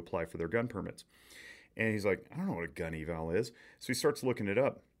wanted to apply for their gun permits. And he's like, I don't know what a gun eval is. So he starts looking it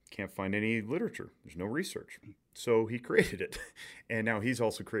up. Can't find any literature. There's no research. So he created it. And now he's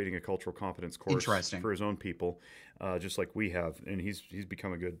also creating a cultural competence course for his own people, just like we have. And he's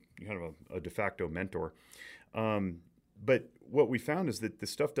become a good kind of a de facto mentor. But what we found is that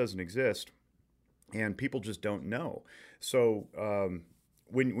this stuff doesn't exist, and people just don't know. So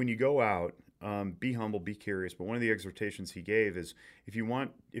when you go out, be humble, be curious. But one of the exhortations he gave is if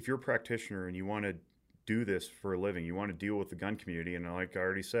you're a practitioner and you want to do this for a living, you want to deal with the gun community, and like I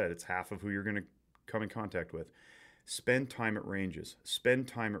already said, it's half of who you're going to come in contact with. Spend time at ranges. Spend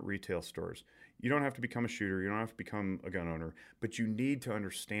time at retail stores. You don't have to become a shooter. You don't have to become a gun owner, but you need to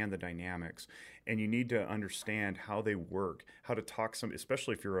understand the dynamics, and you need to understand how they work, how to talk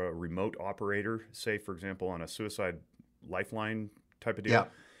especially if you're a remote operator, say, for example, on a suicide lifeline type of deal,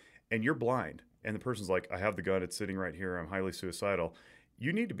 and you're blind, and the person's like, I have the gun. It's sitting right here. I'm highly suicidal.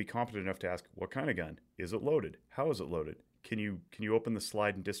 You need to be competent enough to ask, what kind of gun? Is it loaded? How is it loaded? Can you open the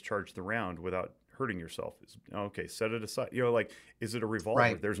slide and discharge the round without hurting yourself? Okay, set it aside. Is it a revolver?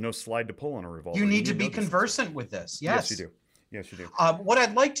 Right. There's no slide to pull on a revolver. You need to be conversant with this. Yes, you do. Yes, you do. What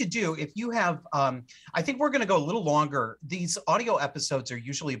I'd like to do, if you have, I think we're going to go a little longer. These audio episodes are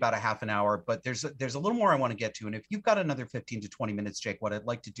usually about a half an hour, but there's a little more I want to get to. And if you've got another 15 to 20 minutes, Jake, what I'd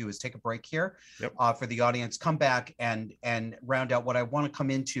like to do is take a break here for the audience, come back and round out. What I want to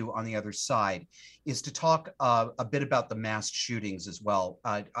come into on the other side is to talk a bit about the mass shootings as well,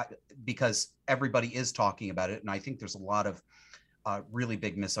 because everybody is talking about it. And I think there's a lot of really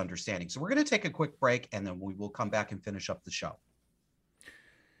big misunderstanding. So we're going to take a quick break and then we will come back and finish up the show.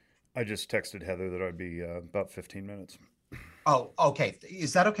 I just texted Heather that I'd be about 15 minutes. Oh, okay.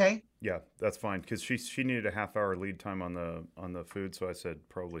 Is that okay? Yeah, that's fine. Because she needed a half-hour lead time on the food, so I said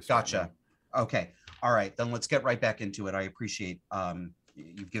probably. Gotcha. Now. Okay. All right. Then let's get right back into it. I appreciate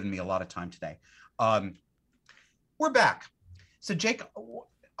you've given me a lot of time today. We're back. So Jake,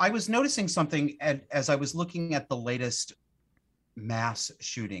 I was noticing something as I was looking at the latest mass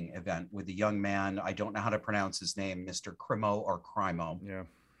shooting event with the young man. I don't know how to pronounce his name. Mr. Crimo or Crimo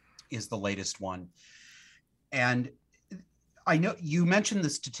is the latest one. And I know you mentioned the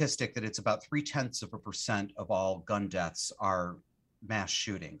statistic that it's about 0.3% of all gun deaths are mass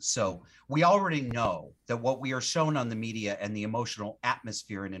shootings. So we already know that what we are shown on the media and the emotional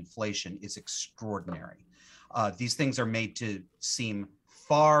atmosphere and inflation is extraordinary. These things are made to seem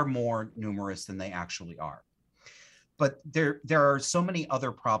far more numerous than they actually are. But there are so many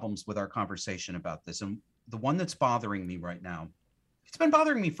other problems with our conversation about this. And the one that's bothering me right now, it's been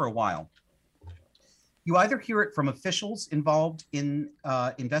bothering me for a while. You either hear it from officials involved in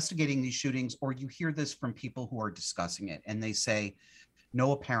investigating these shootings, or you hear this from people who are discussing it. And they say,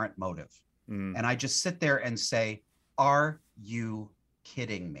 no apparent motive. And I just sit there and say, are you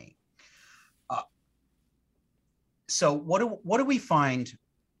kidding me? So what do we find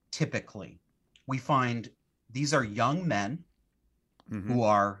typically? We find these are young men who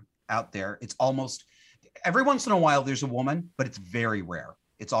are out there. It's almost every once in a while there's a woman, but it's very rare.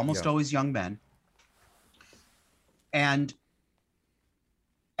 It's almost always young men. And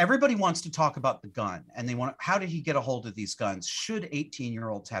everybody wants to talk about the gun, and they want, how did he get a hold of these guns? Should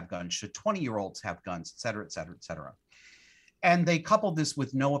 18-year-olds have guns? Should 20-year-olds have guns, et cetera, et cetera, et cetera. And they couple this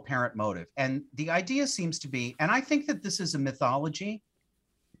with no apparent motive. And the idea seems to be, and I think that this is a mythology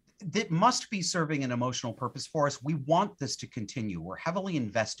that must be serving an emotional purpose for us. We want this to continue. We're heavily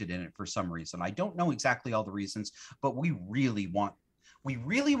invested in it for some reason. I don't know exactly all the reasons, but we really want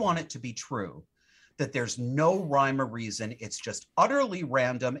it to be true, that there's no rhyme or reason. It's just utterly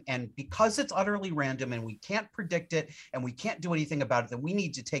random. And because it's utterly random and we can't predict it and we can't do anything about it, then we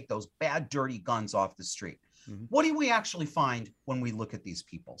need to take those bad, dirty guns off the street. What do we actually find when we look at these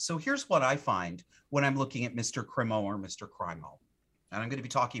people? So here's what I find when I'm looking at Mr. Crimo or Mr. Crimo. And I'm going to be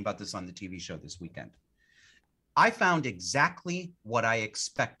talking about this on the TV show this weekend. I found exactly what I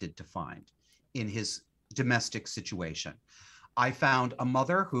expected to find in his domestic situation. I found a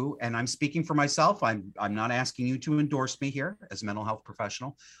mother who, and I'm speaking for myself, I'm not asking you to endorse me here as a mental health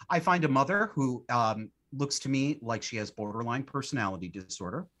professional. I find a mother who looks to me like she has borderline personality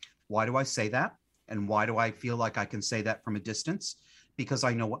disorder. Why do I say that? And why do I feel like I can say that from a distance? Because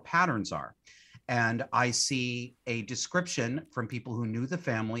I know what patterns are. And I see a description from people who knew the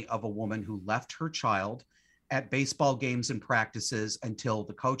family of a woman who left her child at baseball games and practices until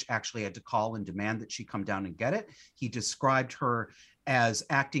the coach actually had to call and demand that she come down and get it. He described her as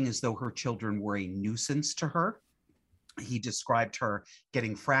acting as though her children were a nuisance to her. He described her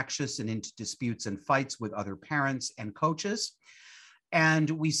getting fractious and into disputes and fights with other parents and coaches. And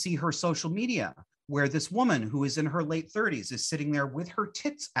we see her social media, where this woman who is in her late 30s is sitting there with her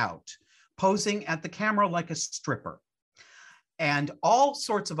tits out, posing at the camera like a stripper, and all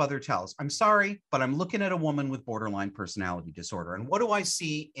sorts of other tells. I'm sorry, but I'm looking at a woman with borderline personality disorder. And what do I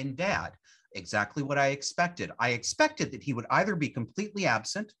see in Dad? Exactly what I expected. I expected that he would either be completely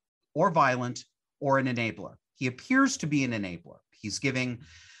absent or violent or an enabler. He appears to be an enabler. He's giving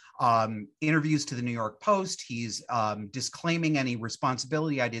interviews to the New York Post. He's disclaiming any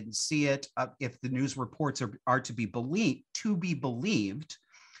responsibility. I didn't see it. If the news reports are to be believed,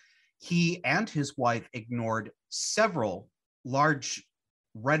 he and his wife ignored several large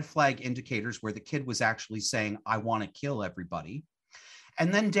red flag indicators where the kid was actually saying, I want to kill everybody.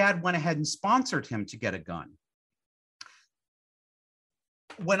 And then Dad went ahead and sponsored him to get a gun.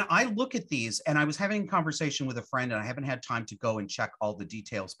 When I look at these, and I was having a conversation with a friend, and I haven't had time to go and check all the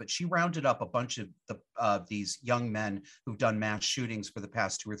details, but she rounded up a bunch of these young men who've done mass shootings for the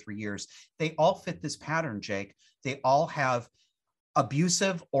past 2 or 3 years. They all fit this pattern, Jake. They all have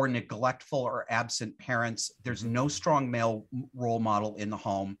abusive or neglectful or absent parents. There's no strong male role model in the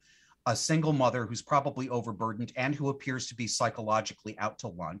home. A single mother who's probably overburdened and who appears to be psychologically out to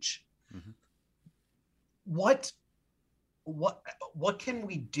lunch. What what what can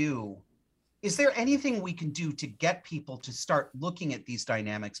we do? Is there anything we can do to get people to start looking at these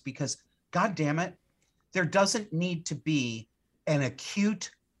dynamics? Because, God damn it, there doesn't need to be an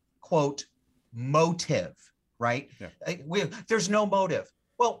acute, quote, motive, right? Yeah. There's no motive.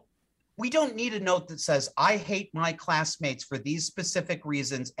 Well, we don't need a note that says, I hate my classmates for these specific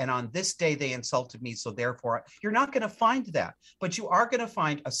reasons, and on this day they insulted me, so therefore, you're not going to find that. But you are going to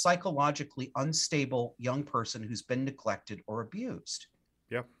find a psychologically unstable young person who's been neglected or abused.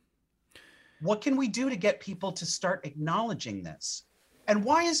 Yep. What can we do to get people to start acknowledging this? And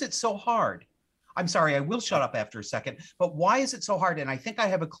why is it so hard? I'm sorry, I will shut up after a second, but why is it so hard? And I think I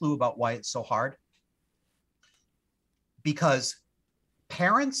have a clue about why it's so hard. Because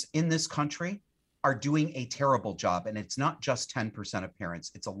parents in this country are doing a terrible job. And it's not just 10% of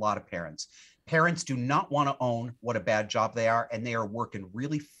parents, it's a lot of parents. Parents do not want to own what a bad job they are, and they are working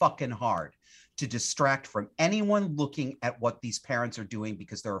really fucking hard to distract from anyone looking at what these parents are doing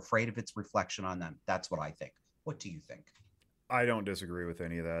because they're afraid of its reflection on them. That's what I think. What do you think? I don't disagree with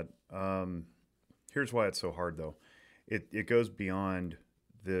any of that. Here's why it's so hard, though. It goes beyond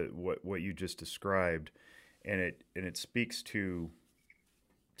what you just described, and it speaks to.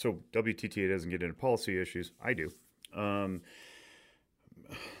 So WTTA doesn't get into policy issues. I do.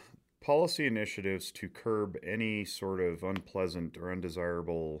 Policy initiatives to curb any sort of unpleasant or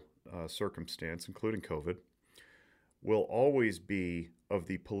undesirable circumstance, including COVID, will always be of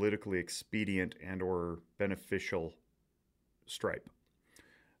the politically expedient and or beneficial stripe.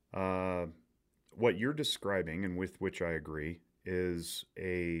 What you're describing, and with which I agree, is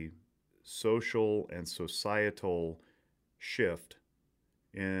a social and societal shift.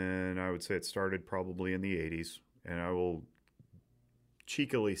 And I would say it started probably in the 80s. And I will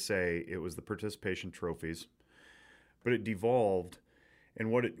cheekily say it was the participation trophies. But it devolved.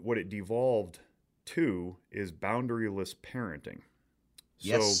 And what it devolved to is boundaryless parenting.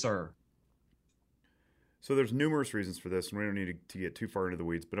 Yes, sir. So there's numerous reasons for this, and we don't need to get too far into the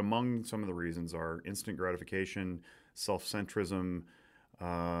weeds, but among some of the reasons are instant gratification, self-centrism,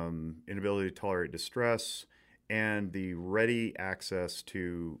 inability to tolerate distress, and the ready access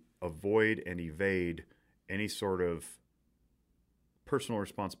to avoid and evade any sort of personal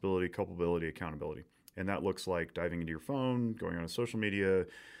responsibility, culpability, accountability. And that looks like diving into your phone, going on social media,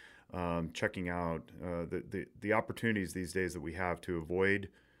 checking out the opportunities these days that we have to avoid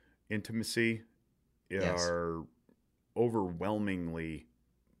intimacy are overwhelmingly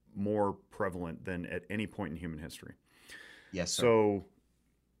more prevalent than at any point in human history. Yes, sir. So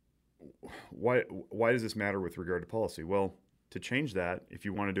why does this matter with regard to policy? Well, to change that, if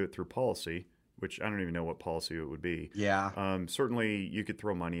you want to do it through policy, which I don't even know what policy it would be. Yeah. Certainly you could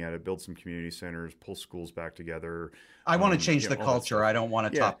throw money at it, build some community centers, pull schools back together. I want to change the culture. I don't want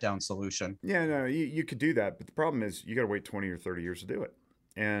a top-down solution. Yeah, no, you could do that. But the problem is you got to wait 20 or 30 years to do it.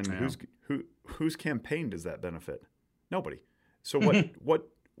 And whose campaign does that benefit? Nobody. So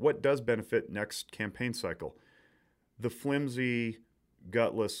what does benefit next campaign cycle? The flimsy,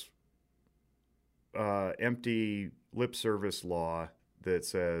 gutless, empty lip service law that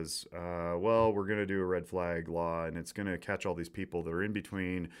says, well, we're going to do a red flag law, and it's going to catch all these people that are in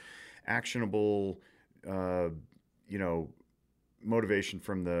between actionable, motivation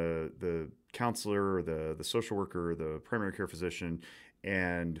from the counselor, or the social worker, or the primary care physician,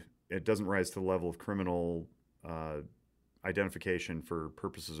 and it doesn't rise to the level of criminal identification for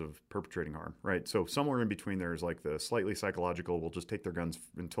purposes of perpetrating harm, right? So somewhere in between there is like the slightly psychological, we'll just take their guns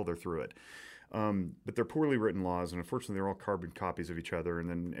until they're through it. But they're poorly written laws, and unfortunately they're all carbon copies of each other, and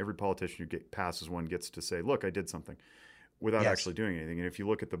then every politician who passes one gets to say, look, I did something, without actually doing anything. And if you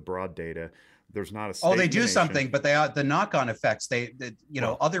look at the broad data, there's not a state they do nation. something, but they are the knock-on effects.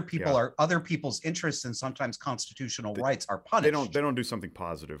 Other people's interests and sometimes constitutional rights are punished. They don't do something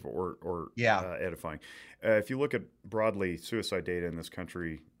positive or edifying. If you look at broadly suicide data in this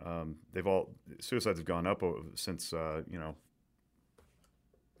country, suicides have gone up since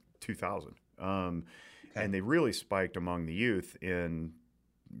 2000, and they really spiked among the youth in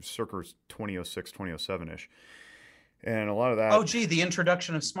circa 2006, 2007-ish. And a lot of that... the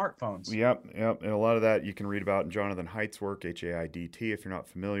introduction of smartphones. Yep. And a lot of that you can read about in Jonathan Haidt's work, HAIDT. If you're not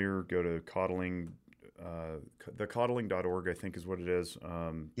familiar, go to coddling, thecoddling.org, I think is what it is.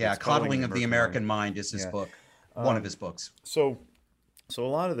 Coddling of the American Mind is his book, one of his books. So a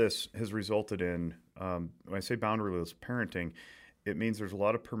lot of this has resulted in, when I say boundaryless parenting, it means there's a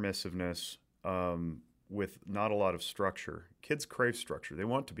lot of permissiveness with not a lot of structure. Kids crave structure. They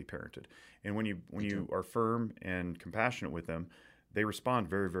want to be parented. And when you are firm and compassionate with them, they respond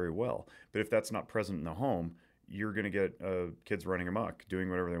very, very well. But if that's not present in the home, you're going to get kids running amok, doing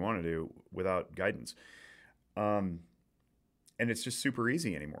whatever they want to do without guidance. And it's just super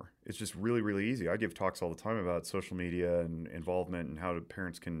easy anymore. It's just really, really easy. I give talks all the time about social media and involvement and how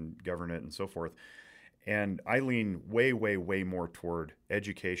parents can govern it and so forth. And I lean way, way, way more toward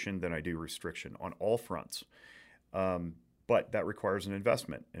education than I do restriction on all fronts. But that requires an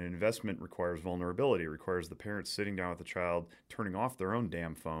investment. An investment requires vulnerability. It requires the parents sitting down with the child, turning off their own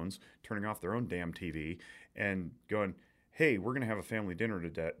damn phones, turning off their own damn TV, and going, hey, we're going to have a family dinner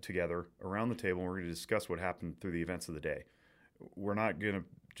together around the table, and we're going to discuss what happened through the events of the day. We're not going to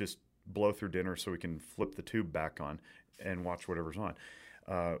just blow through dinner so we can flip the tube back on and watch whatever's on,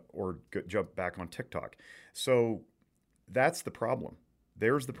 or jump back on TikTok. So that's the problem.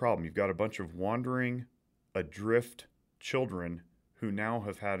 There's the problem. You've got a bunch of wandering, adrift children who now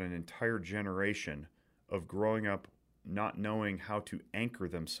have had an entire generation of growing up not knowing how to anchor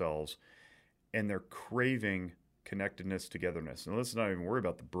themselves, and they're craving connectedness, togetherness. And let's not even worry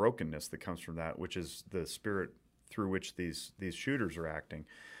about the brokenness that comes from that, which is the spirit through which these shooters are acting.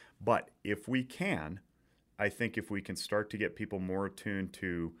 But if we can, I think if we can start to get people more attuned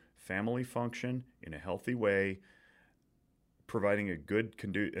to family function in a healthy way, providing a good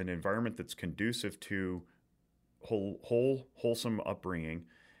an environment that's conducive to wholesome upbringing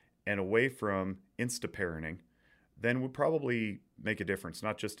and away from insta-parenting, then we'll probably make a difference,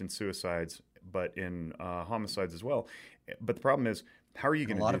 not just in suicides, but in homicides as well. But the problem is, how are you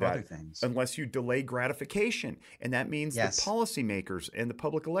going to do that unless you delay gratification? And that means the policymakers and the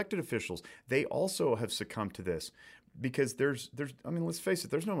public elected officials, they also have succumbed to this. Because I mean, let's face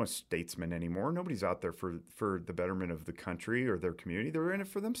it, there's no more statesmen anymore. Nobody's out there for the betterment of the country or their community. They're in it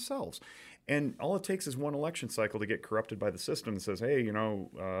for themselves. And all it takes is one election cycle to get corrupted by the system that says, hey,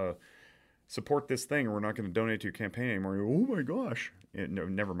 support this thing or we're not going to donate to your campaign anymore. Oh my gosh. No,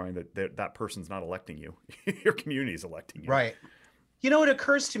 never mind that person's not electing you. Your community is electing you. Right. It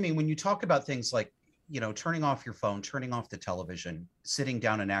occurs to me when you talk about things like, turning off your phone, turning off the television, sitting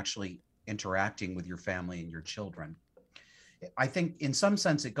down and actually interacting with your family and your children. I think in some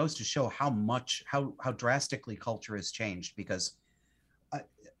sense it goes to show how drastically culture has changed, because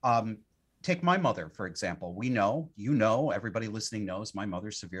take my mother, for example. We know, everybody listening knows my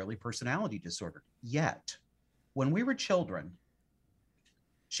mother's severely personality disordered. Yet, when we were children,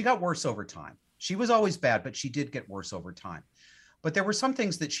 she got worse over time. She was always bad, but she did get worse over time. But there were some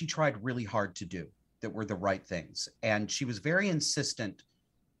things that she tried really hard to do that were the right things. And she was very insistent.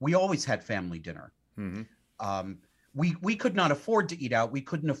 We always had family dinner. Mm-hmm. We could not afford to eat out. We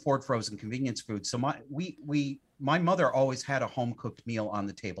couldn't afford frozen convenience food. So my mother always had a home cooked meal on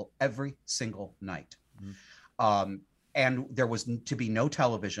the table every single night. Mm-hmm. And there was to be no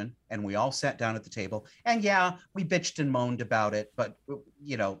television, and we all sat down at the table. And yeah, we bitched and moaned about it, but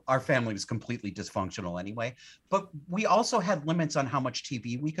our family was completely dysfunctional anyway. But we also had limits on how much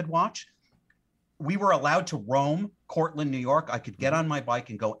TV we could watch. We were allowed to roam Cortland, New York. I could get on my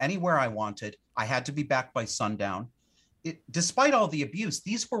bike and go anywhere I wanted. I had to be back by sundown. Despite all the abuse,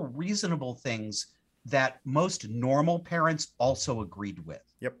 these were reasonable things that most normal parents also agreed with.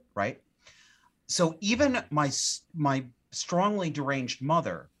 Yep. Right. So even my strongly deranged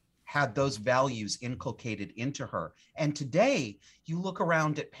mother had those values inculcated into her. And today you look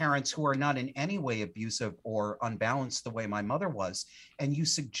around at parents who are not in any way abusive or unbalanced the way my mother was, and you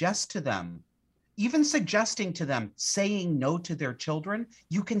suggest to them, even suggesting to them saying no to their children,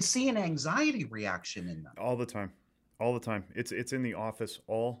 you can see an anxiety reaction in them. All the time. It's in the office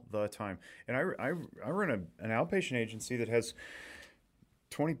all the time. And I run an outpatient agency that has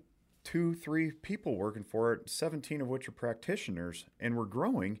 23 people working for it, 17 of which are practitioners, and we're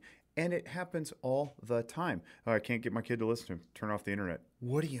growing. And it happens all the time. Oh, I can't get my kid to listen to him. Turn off the internet.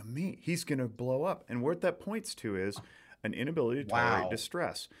 What do you mean? He's going to blow up. And what that points to is an inability to tolerate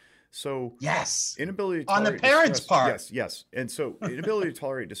distress. So yes, inability to tolerate on the parents' part. Yes. And so inability to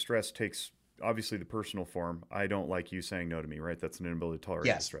tolerate distress takes obviously the personal form. I don't like you saying no to me, right? That's an inability to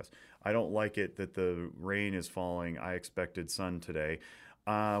tolerate distress. I don't like it that the rain is falling. I expected sun today.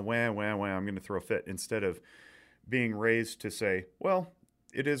 I'm going to throw a fit, instead of being raised to say, well,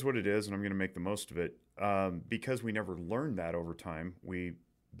 it is what it is, and I'm going to make the most of it. Because we never learned that over time, we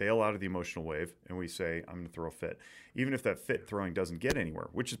bail out of the emotional wave and we say, I'm going to throw a fit. Even if that fit throwing doesn't get anywhere,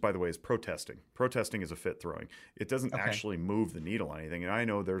 which is, by the way, is protesting. Protesting is a fit throwing. It doesn't actually move the needle on anything. And I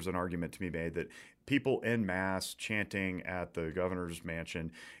know there's an argument to be made that people en masse chanting at the governor's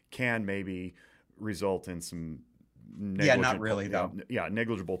mansion can maybe result in some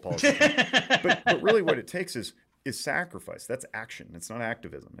negligible policy. but really what it takes is sacrifice. That's action. It's not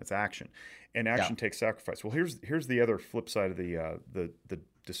activism. It's action. And action takes sacrifice. Well, here's the other flip side of the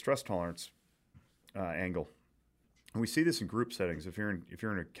distress tolerance angle. And we see this in group settings. If you're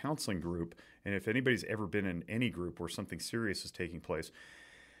in a counseling group, and if anybody's ever been in any group where something serious is taking place,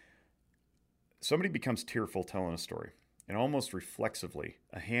 somebody becomes tearful telling a story, and almost reflexively,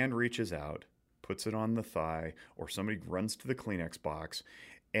 a hand reaches out, puts it on the thigh, or somebody runs to the Kleenex box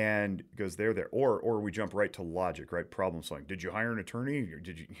and goes there, or we jump right to logic, right? Problem solving. Did you hire an attorney? Or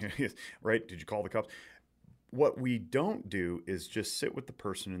did you, right? Did you call the cops? What we don't do is just sit with the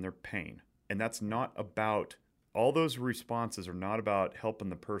person in their pain, and that's not about. All those responses are not about helping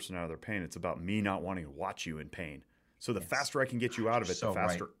the person out of their pain. It's about me not wanting to watch you in pain. So the faster I can get you out of it, the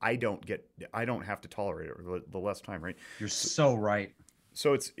faster I don't have to tolerate it, or the less time, right? You're so right.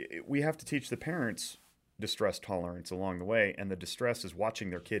 So we have to teach the parents distress tolerance along the way, and the distress is watching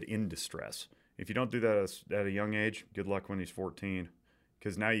their kid in distress. If you don't do that at a young age, good luck when he's 14,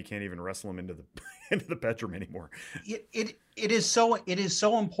 because now you can't even wrestle him into the bedroom anymore. It is so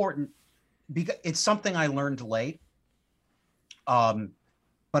important. Because it's something I learned late, but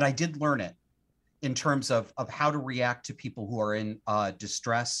I did learn it in terms of how to react to people who are in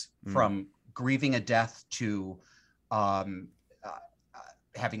distress, from grieving a death to having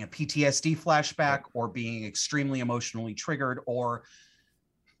a PTSD flashback, or being extremely emotionally triggered, or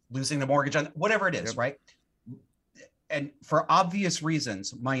losing the mortgage on whatever it is, right? And for obvious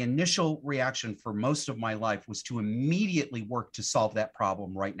reasons, my initial reaction for most of my life was to immediately work to solve that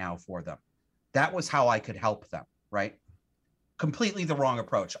problem right now for them. That was how I could help them, right? Completely the wrong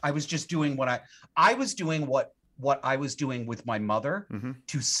approach. I was just doing what I was doing what I was doing with my mother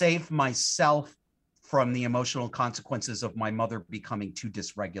to save myself from the emotional consequences of my mother becoming too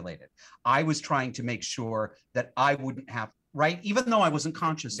dysregulated. I was trying to make sure that I wouldn't have, right? Even though I wasn't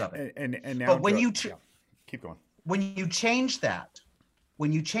conscious of it. And now, but when keep going. When you change that,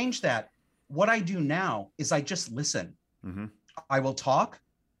 what I do now is I just listen. I will talk.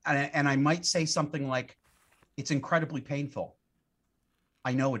 And I might say something like, it's incredibly painful.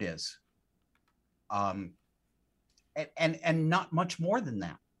 I know it is. And not much more than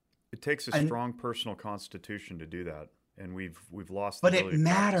that. It takes a strong personal constitution to do that. And we've lost. But it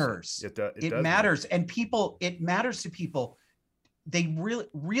matters. It matters. And it matters to people. They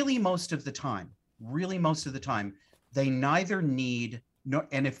really most of the time, they neither need,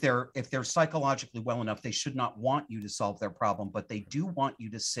 and if they're psychologically well enough, they should not want you to solve their problem, but they do want you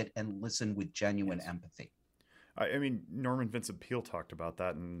to sit and listen with genuine empathy. I mean, Norman Vincent Peale talked about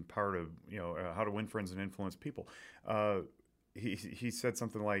that in Power to, How to Win Friends and Influence People. He said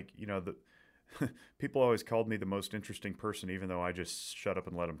something like, people always called me the most interesting person, even though I just shut up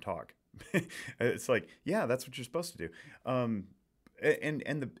and let them talk. It's like, yeah, that's what you're supposed to do. And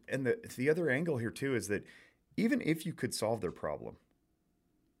the other angle here too is that even if you could solve their problem,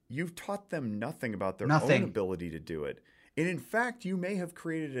 you've taught them nothing about their own ability to do it. And in fact, you may have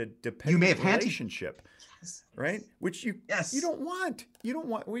created a dependent relationship, right? Which you don't want. You don't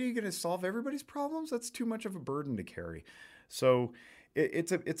want. What, are you going to solve everybody's problems? That's too much of a burden to carry. So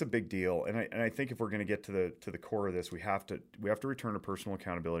it's a big deal. And I think if we're going to get to the core of this, we have to return to personal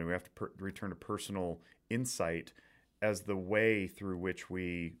accountability. We have to return to personal insight as the way through which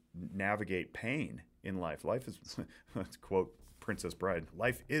we navigate pain in life. Life is, let's quote Princess Bride,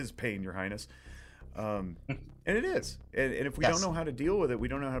 life is pain, Your Highness. And it is. And if we don't know how to deal with it, we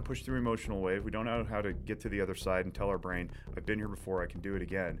don't know how to push through emotional wave, we don't know how to get to the other side and tell our brain, I've been here before, I can do it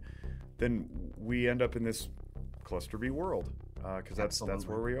again, then we end up in this cluster B world, because that's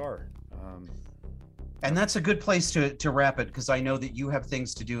where we are. And that's a good place to wrap it, because I know that you have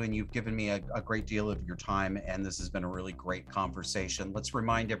things to do and you've given me a great deal of your time, and this has been a really great conversation. Let's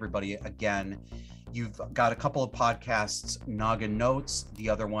remind everybody again, you've got a couple of podcasts, Noggin Notes. The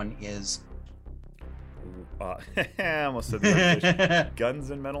other one is... I almost said the Guns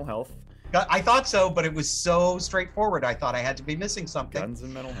and Mental Health. I thought so, but it was so straightforward. I thought I had to be missing something. Guns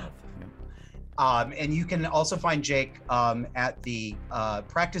and Mental Health. And you can also find Jake at the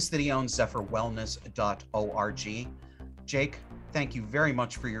practice that he owns, zephyrwellness.org. Jake, thank you very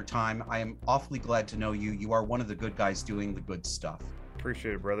much for your time. I am awfully glad to know you. You are one of the good guys doing the good stuff.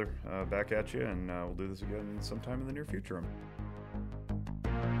 Appreciate it, brother. Back at you, and we'll do this again sometime in the near future.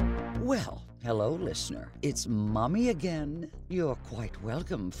 Well, hello, listener. It's Mommy again. You're quite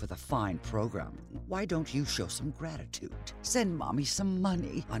welcome for the fine programming. Why don't you show some gratitude? Send Mommy some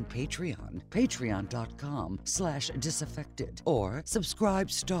money on Patreon, patreon.com/disaffected, or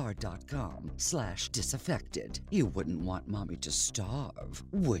subscribestar.com/disaffected. You wouldn't want Mommy to starve,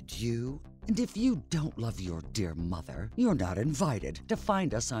 would you? And if you don't love your dear mother, you're not invited to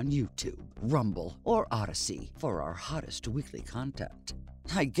find us on YouTube, Rumble, or Odyssey for our hottest weekly content.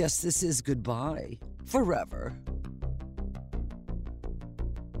 I guess this is goodbye. Forever.